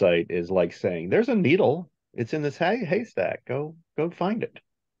website is like saying there's a needle. It's in this haystack. Go find it.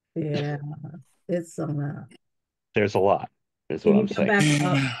 Yeah, it's somehow. There's a lot. Is what I'm saying.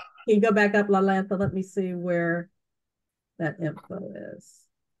 Can you go back up, Lalantha? Let me see where that info is.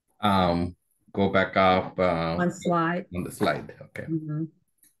 Go back up. One slide. On the slide, okay.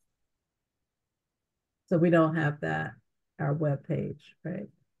 So we don't have that, our webpage, right?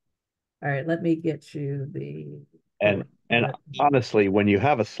 All right, let me get you the. And honestly, when you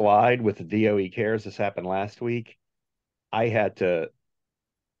have a slide with the DOE Cares, this happened last week, I had to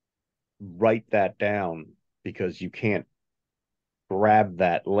write that down because you can't grab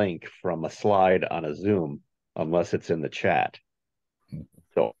that link from a slide on a Zoom unless it's in the chat.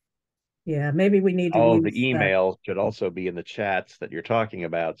 So yeah, maybe we need to all use the emails should also be in the chats that you're talking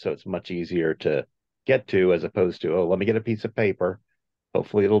about, so it's much easier to get to as opposed to, oh, let me get a piece of paper.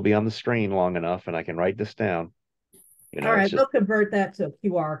 Hopefully it'll be on the screen long enough and I can write this down. You know, all right, it's just, we'll convert that to a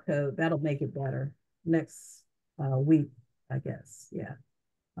QR code. That'll make it better next week, I guess. Yeah.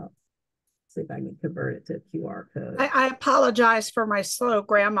 I'll see if I can convert it to a QR code. I apologize for my slow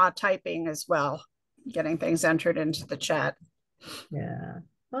grandma typing as well, getting things entered into the chat. Yeah.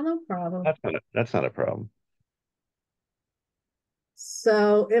 Oh, no problem. that's not a problem.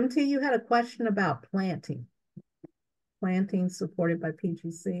 So, MT, you had a question about planting supported by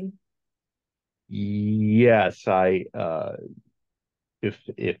PGC. Yes, I if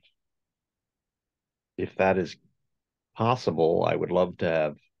that is possible, I would love to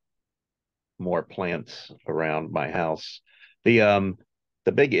have more plants around my house. The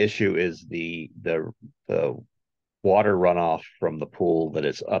big issue is the water runoff from the pool that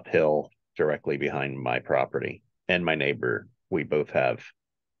is uphill directly behind my property and my neighbor. We both have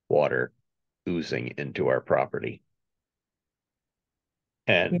water oozing into our property.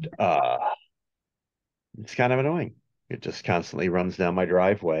 And it's kind of annoying. It just constantly runs down my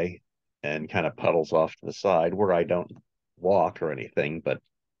driveway and kind of puddles off to the side where I don't walk or anything, but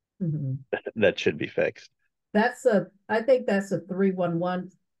that should be fixed. I think that's a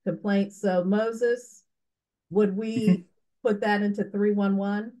 311 complaint. So Moses, would we put that into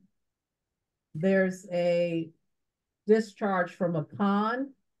 311? There's a discharge from a pond,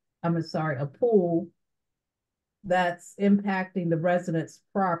 a pool that's impacting the resident's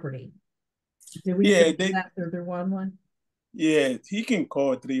property. Do we put that through 311? Yeah, he can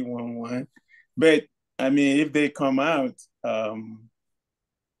call 311. But I mean, if they come out,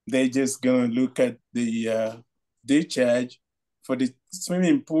 they're just gonna look at the discharge for the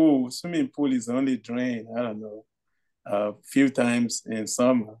swimming pool. Swimming pool is only drained, I don't know, a few times in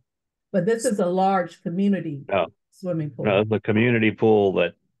summer. But this is a large community swimming pool. No, the community pool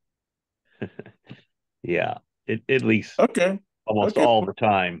that, yeah, it leaks almost all the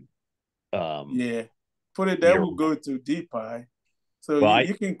time. Yeah, put it that will go to DPI. So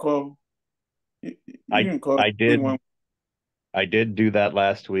you can call. You can call. I did do that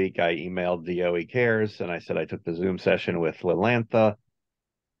last week. I emailed DOE Cares and I said I took the Zoom session with Lilantha,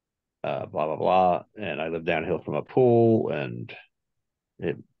 blah, blah, blah. And I live downhill from a pool and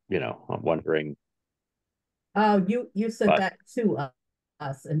I'm wondering. Oh, you sent that to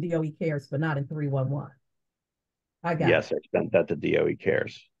us in DOE Cares, but not in 311. I got Yes, I sent that to DOE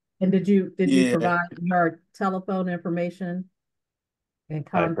Cares. And did you provide your telephone information and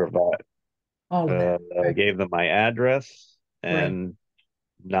contact? I provide all of that. I gave them my address and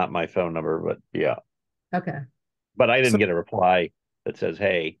not my phone number, but yeah. Okay. But I didn't get a reply that says,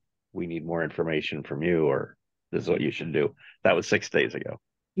 hey, we need more information from you, or this is what you should do. That was 6 days ago.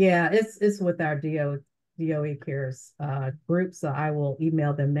 Yeah, it's with our DOE Cares group, so I will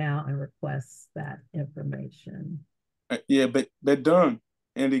email them now and request that information. Yeah, but Don,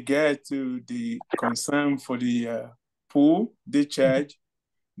 in regard to the concern for the pool discharge,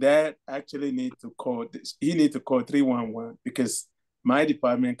 that actually need to call this. He need to call 311 because my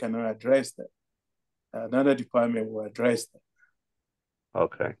department cannot address that. Another department will address that.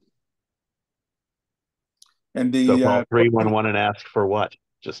 Okay. And so call 311 and ask for what?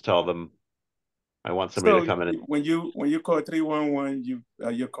 Just tell them I want somebody to come in. When you call 311,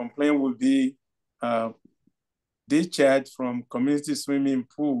 your complaint will be discharge from community swimming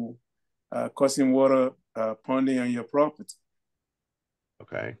pool causing water ponding on your property.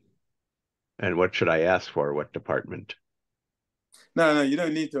 Okay. And what should I ask for? What department? No, you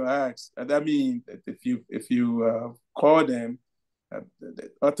don't need to ask. That means if you call them,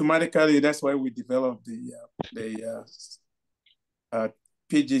 automatically that's why we developed the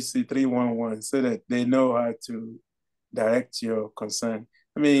PGC 311 so that they know how to direct your concern.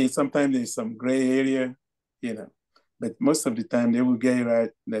 I mean, sometimes there's some gray area, but most of the time they will get it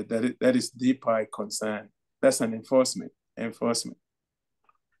right that is DPI concern. That's an enforcement.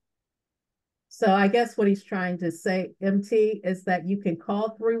 So I guess what he's trying to say, MT, is that you can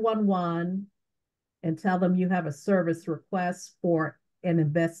call 311 and tell them you have a service request for an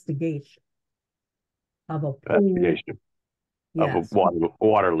investigation of a pool. Of a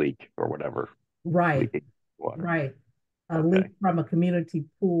water leak or whatever. Right. Right. A leak from a community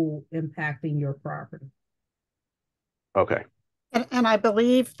pool impacting your property. Okay. And I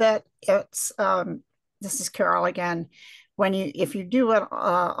believe that it's this is Carol again. If you do it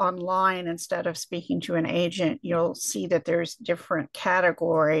online instead of speaking to an agent, you'll see that there's different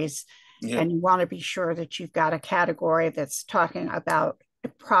categories, Yeah. and you want to be sure that you've got a category that's talking about a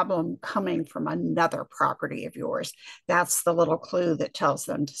problem coming from another property of yours. That's the little clue that tells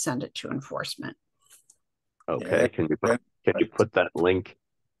them to send it to enforcement. Okay, Yeah. can you put that link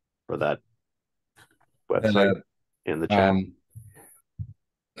for that website in the chat?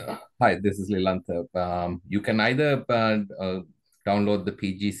 Hi, this is Lilantha. You can either download the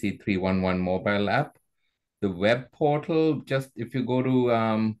PGC 311 mobile app. The web portal, just if you go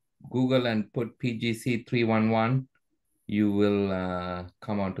to Google and put PGC 311, you will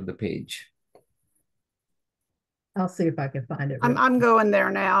come onto the page. I'll see if I can find it. I'm going there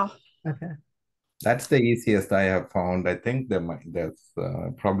now. Okay. That's the easiest I have found. I think there's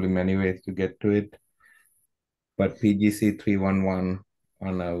probably many ways to get to it, but PGC 311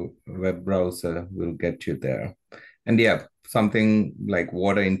 on a web browser will get you there. And yeah, something like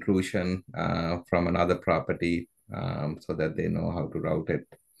water intrusion from another property, so that they know how to route it.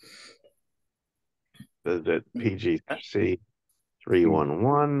 Visit PGC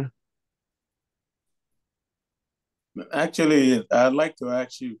 311. Actually, I'd like to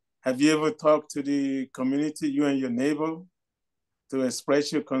ask you, have you ever talked to the community, you and your neighbor, to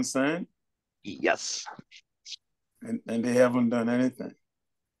express your concern? Yes. And they haven't done anything?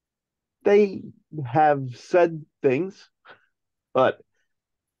 They have said things, but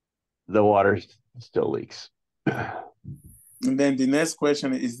the water still leaks. And then the next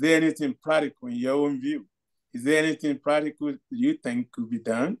question is there anything practical in your own view? Is there anything practical you think could be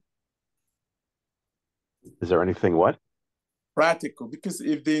done? Is there anything what? Practical, because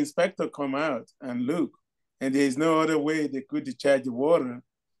if the inspector come out and look, and there's no other way they could discharge the water,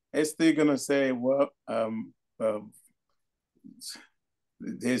 they're still gonna say, well,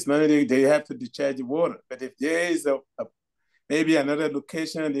 there's nothing, they have to discharge the water. But if there is maybe another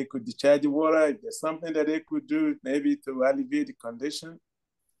location they could discharge the water, if there's something that they could do maybe to alleviate the condition.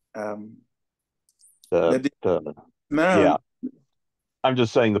 Yeah, I'm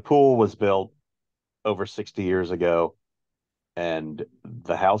just saying the pool was built over 60 years ago, and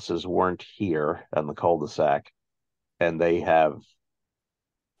the houses weren't here on the cul-de-sac, and they have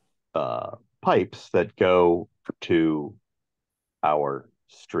pipes that go to our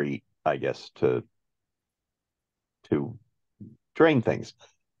street, I guess, to drain things.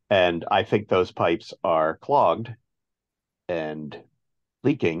 And I think those pipes are clogged and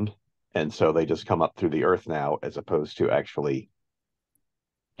leaking, and so they just come up through the earth now, as opposed to actually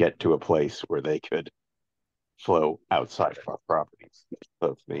get to a place where they could flow outside of our properties.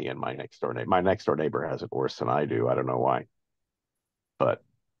 Both me and my next door neighbor. My next door neighbor has it worse than I do. I don't know why, but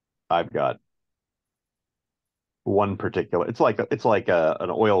I've got one particular. It's like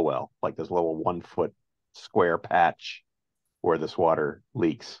an oil well, like this little 1 foot square patch where this water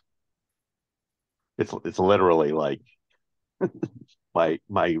leaks. It's literally like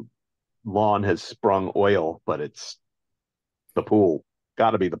my lawn has sprung oil, but it's the pool.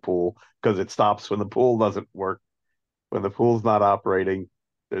 Got to be the pool, because it stops when the pool doesn't work. When the pool's not operating,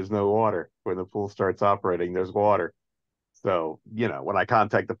 there's no water. When the pool starts operating, there's water. So, when I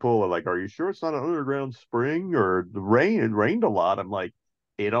contact the pool, they're like, are you sure it's not an underground spring, or it rained a lot? I'm like,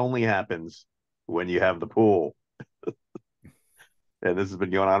 it only happens when you have the pool. And this has been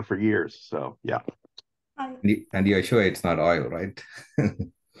going on for years. So, yeah. And you're sure it's not oil, right?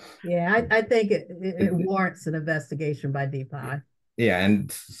 Yeah, I think it warrants an investigation by DPI. Yeah, and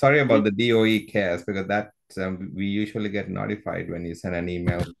sorry about the DOE cares, because that we usually get notified when you send an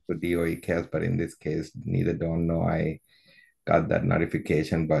email to DOE cares, but in this case, neither Dawn nor I got that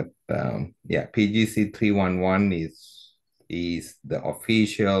notification. But yeah, PGC 311 is the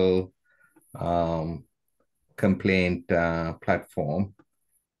official complaint platform.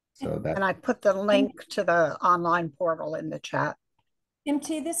 So that, and I put the link to the online portal in the chat.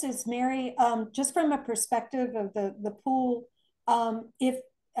 MT, this is Mary. Just from a perspective of the pool, if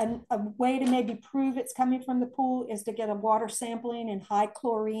a way to maybe prove it's coming from the pool is to get a water sampling in high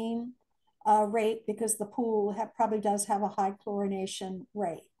chlorine rate, because the pool probably does have a high chlorination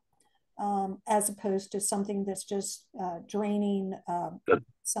rate, as opposed to something that's just draining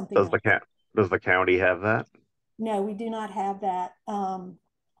something. Does the county have that? No, we do not have that.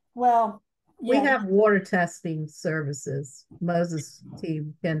 Well, we have water testing services. Moses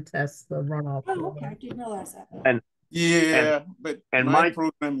team can test the runoff. Oh, okay. I didn't realize that. But my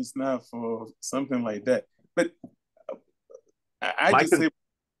program is not for something like that. But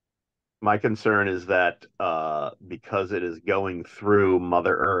my concern is that because it is going through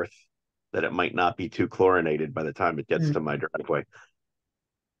Mother Earth, that it might not be too chlorinated by the time it gets to my driveway.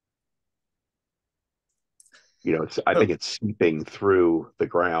 You know, I think it's seeping through the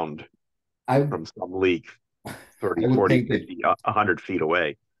ground from some leak 30, 40, 50, 100 feet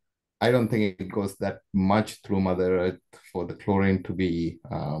away. I don't think it goes that much through Mother Earth for the chlorine to be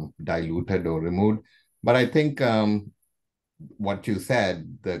diluted or removed. But I think what you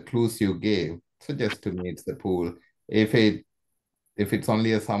said, the clues you gave, suggest to me it's the pool. If it's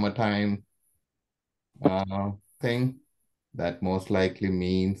only a summertime thing, that most likely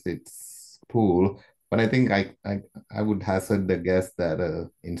means it's pool. But I think I would hazard the guess that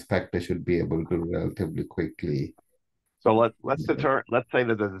an inspector should be able to relatively quickly. So let's say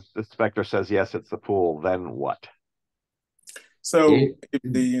that the inspector says yes, it's the pool. Then what? So if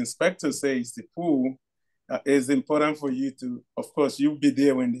the inspector says the pool, it's important for you to, of course, you'll be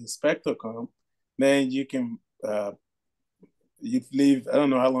there when the inspector comes. Then you can, you've lived, I don't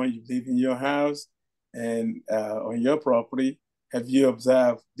know how long you've lived in your house and on your property. Have you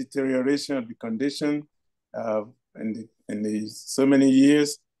observed deterioration of the condition in the so many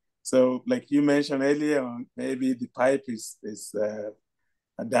years? So like you mentioned earlier on, maybe the pipe is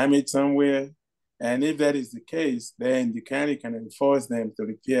damaged somewhere. And if that is the case, then the county can enforce them to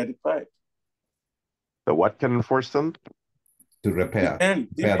repair the pipe. So what can enforce them? To repair.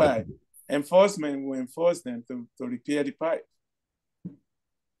 The pipe. Enforcement will enforce them to repair the pipe.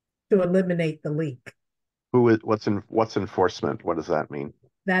 To eliminate the leak. What's enforcement? What does that mean?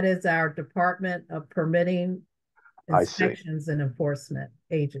 That is our Department of Permitting, Inspections and Enforcement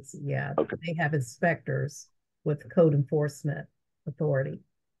Agency. Yeah, okay. They have inspectors with code enforcement authority.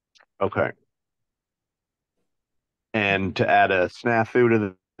 Okay. And to add a snafu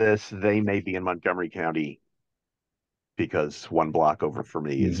to this, they may be in Montgomery County because one block over for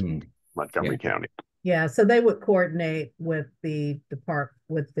me is Montgomery County. Yeah, so they would coordinate with the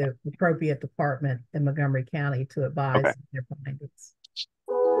appropriate department in Montgomery County to advise their findings.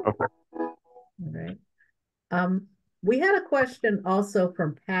 Okay. All right. We had a question also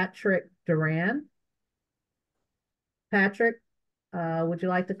from Patrick Duran. Patrick, would you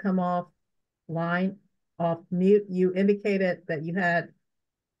like to come off mute? You indicated that you had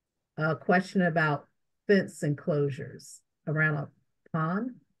a question about fence enclosures around a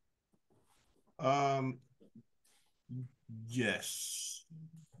pond. Yes,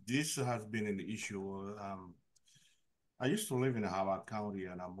 this has been an issue. I used to live in Howard County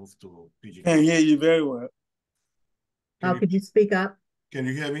and I moved to PG County. I hear you very well. Could you speak up? Can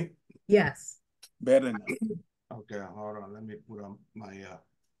you hear me? Yes. Better now. Okay, hold on. Let me put on my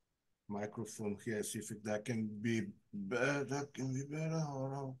microphone here, see if that can be better. That can be better.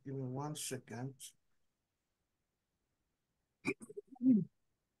 Hold on, give me 1 second.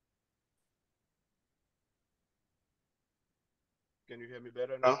 Can you hear me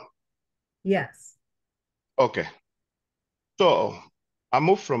better now? Yes. Okay. So I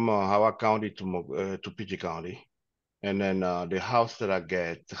moved from Howard County to PG County, and then the house that I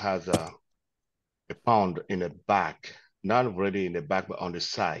get has a pond in the back, not really in the back, but on the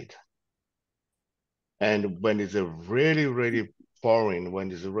side. And when it's a really pouring,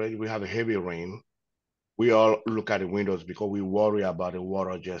 we have a heavy rain, we all look at the windows because we worry about the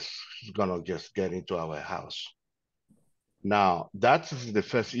water gonna get into our house. Now, that's the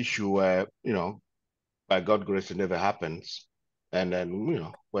first issue where, by God's grace, it never happens. And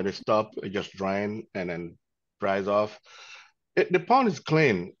then, when it stops, it just dries and then dries off. The pond is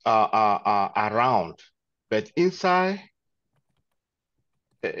clean around, but inside,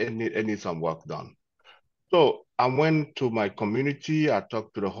 it needs some work done. So I went to my community. I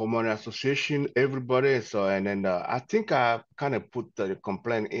talked to the homeowner association, everybody. And then I think I kind of put the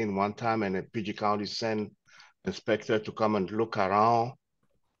complaint in one time, and the PG County sent inspector to come and look around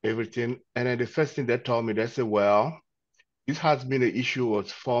everything. And then the first thing they told me, they said, well, this has been an issue with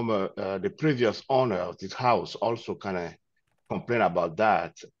the previous owner of this house also kind of complained about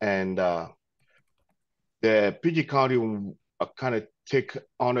that. And the PG County kind of take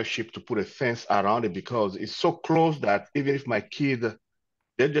ownership to put a fence around it because it's so close that even if my kid,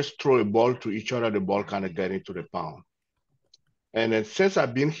 they just throw a ball to each other, the ball kind of get into the pond. And then since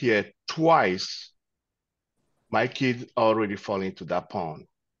I've been here twice, my kids already fall into that pond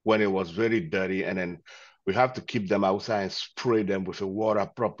when it was very dirty. And then we have to keep them outside and spray them with the water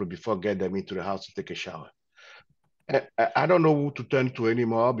properly before getting them into the house to take a shower. I don't know who to turn to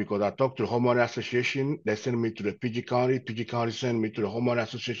anymore because I talked to the homeowner association. They sent me to the PG County. PG County sent me to the homeowner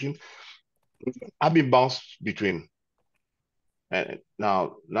association. I've been bounced between. And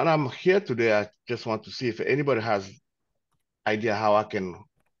now I'm here today, I just want to see if anybody has idea how I can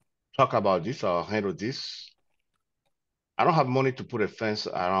talk about this or handle this. I don't have money to put a fence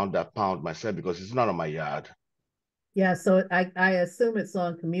around that pond myself because it's not on my yard. Yeah, so I assume it's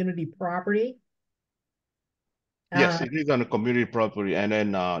on community property. Yes, it is on a community property, and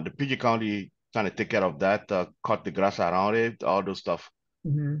then the PG County kind of take care of that, cut the grass around it, all those stuff.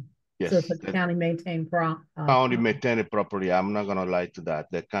 Mhm. Yes, So it's a the county maintained county maintain the property. I'm not gonna lie to that.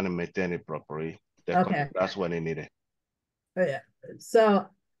 They kind of maintain the property. They cut Okay. the grass when they need it. Yeah. So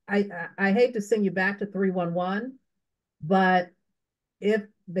I hate to send you back to 311, but if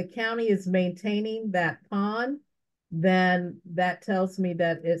the county is maintaining that pond, then that tells me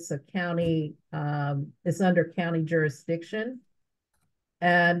that it's a county, it's under county jurisdiction.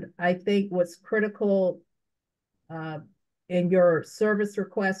 And I think what's critical in your service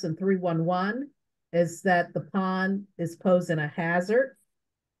request in 311 is that the pond is posing a hazard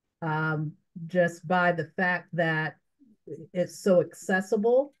just by the fact that it's so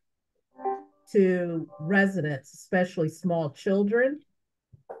accessible to residents, especially small children,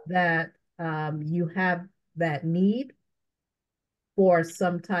 that you have that need for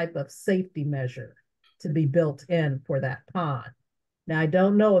some type of safety measure to be built in for that pond. Now, I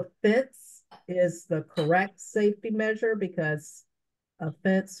don't know if fence is the correct safety measure because a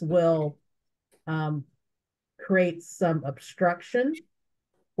fence will create some obstruction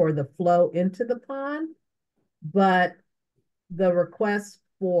for the flow into the pond, but the request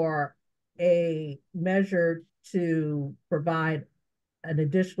for a measure to provide an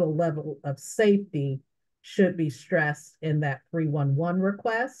additional level of safety should be stressed in that 311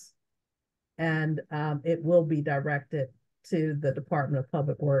 request. And it will be directed to the Department of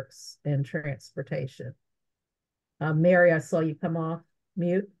Public Works and Transportation. Mary, I saw you come off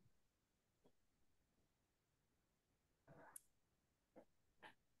mute.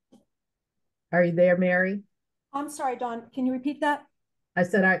 Are you there, Mary? I'm sorry, Dawn, can you repeat that? I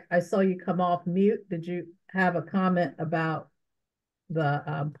said I saw you come off mute. Did you have a comment about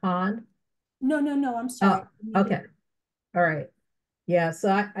the pond? No, I'm sorry. Oh, okay. All right. Yeah, so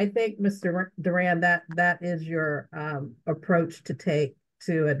I think, Mr. Duran, that is your approach to take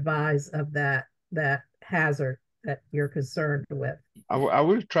to advise of that hazard that you're concerned with. I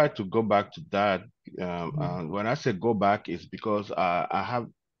will try to go back to that. And when I say go back, it's because I have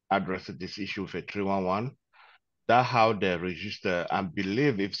addressed this issue with a 311. That's how they register. I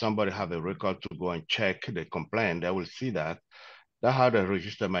believe if somebody have a record to go and check the complaint, they will see that. That's how they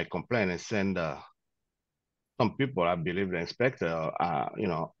register my complaint and send some people, I believe the inspector,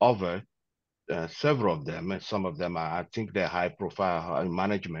 over several of them, and some of them are, I think they're high profile in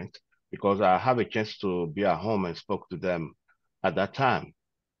management, because I have a chance to be at home and spoke to them at that time.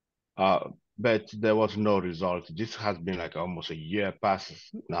 But there was no result. This has been like almost a year passes.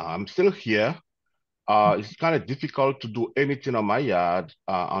 Now I'm still here. It's kind of difficult to do anything on my yard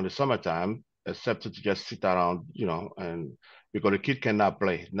on the summertime, except to just sit around, and because the kid cannot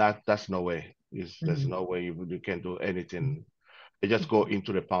play. That's no way. There's no way you can do anything. They just go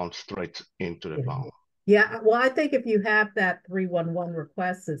into the pond, straight into the pond. Yeah, well, I think if you have that 311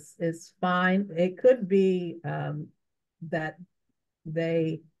 request, it's fine. It could be that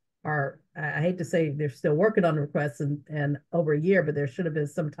they are, I hate to say they're still working on the requests and over a year, but there should have been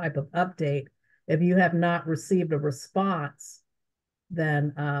some type of update. If you have not received a response,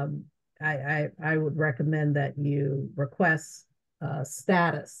 then I would recommend that you request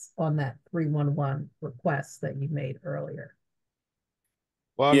status on that 311 request that you made earlier.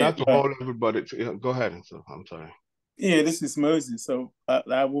 Well, not to hold everybody. Go ahead. So I'm sorry. Yeah, this is Moses. So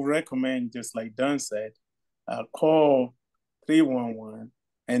I would recommend, just like Don said, call 311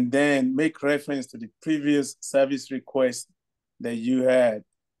 and then make reference to the previous service request that you had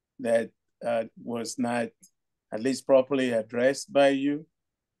that was not at least properly addressed by you,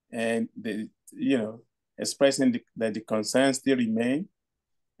 and expressing that the concerns still remain,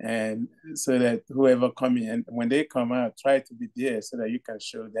 and so that whoever come in, and when they come out, try to be there so that you can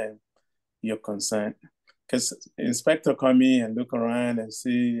show them your concern. Because inspector come in and look around and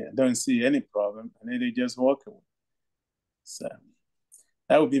don't see any problem, and then they just walk away. So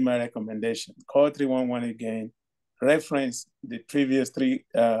that would be my recommendation. Call 311 again, reference the previous three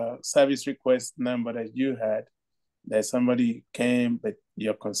service request number that you had, that somebody came, but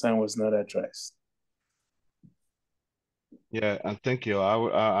your concern was not addressed. Yeah, and thank you.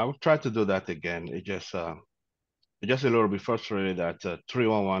 I will try to do that again. It just a little bit frustrated that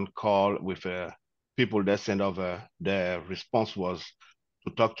 311 call with people that send over. Their response was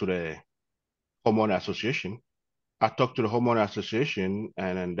to talk to the homeowner association. I talked to the homeowner association,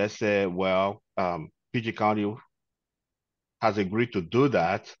 and then they said, well, PG County has agreed to do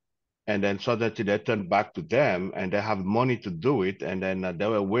that. And then suddenly they turned back to them and they have money to do it. And then they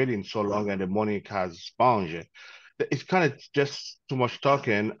were waiting so long and the money has sponged. it's kind of just too much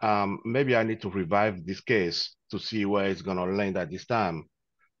talking. Maybe I need to revive this case to see where it's gonna land at this time.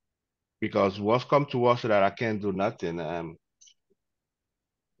 Because what's come to us that I can't do nothing. I'm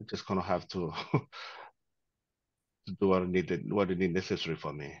just gonna have to, to do what is necessary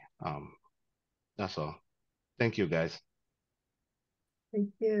for me. That's all. Thank you, guys. Thank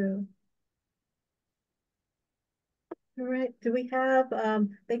you. All right, do we have, I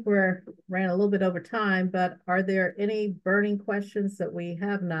think we're ran a little bit over time, but are there any burning questions that we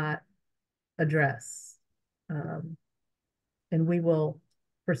have not addressed? And we will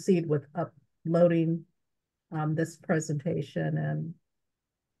proceed with uploading this presentation and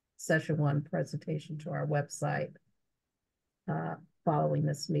session 1 presentation to our website following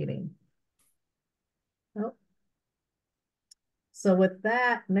this meeting. Oh. So with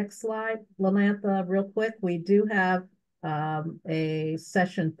that, next slide, Lamantha, real quick, we do have a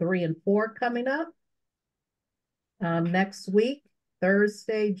session 3 and 4 coming up next week,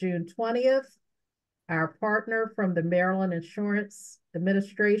 Thursday, June 20th. Our partner from the Maryland Insurance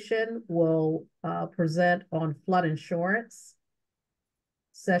Administration will present on flood insurance.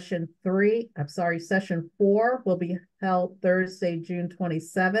 Session 4 will be held Thursday, June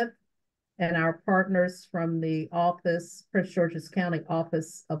 27th. And our partners from the office, Prince George's County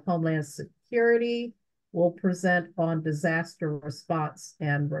Office of Homeland Security, will present on disaster response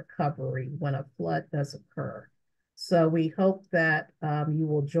and recovery when a flood does occur. So we hope that you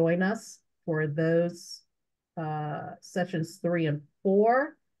will join us for those sessions 3 and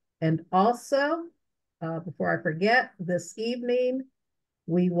 4. And also, before I forget, this evening,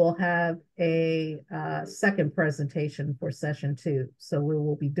 we will have a second presentation for session 2. So we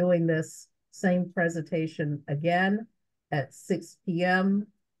will be doing this same presentation again at 6 p.m.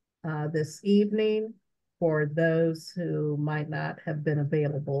 This evening for those who might not have been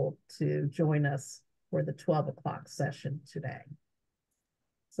available to join us for the 12 o'clock session today.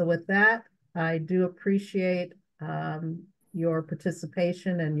 So with that, I do appreciate your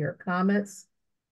participation and your comments.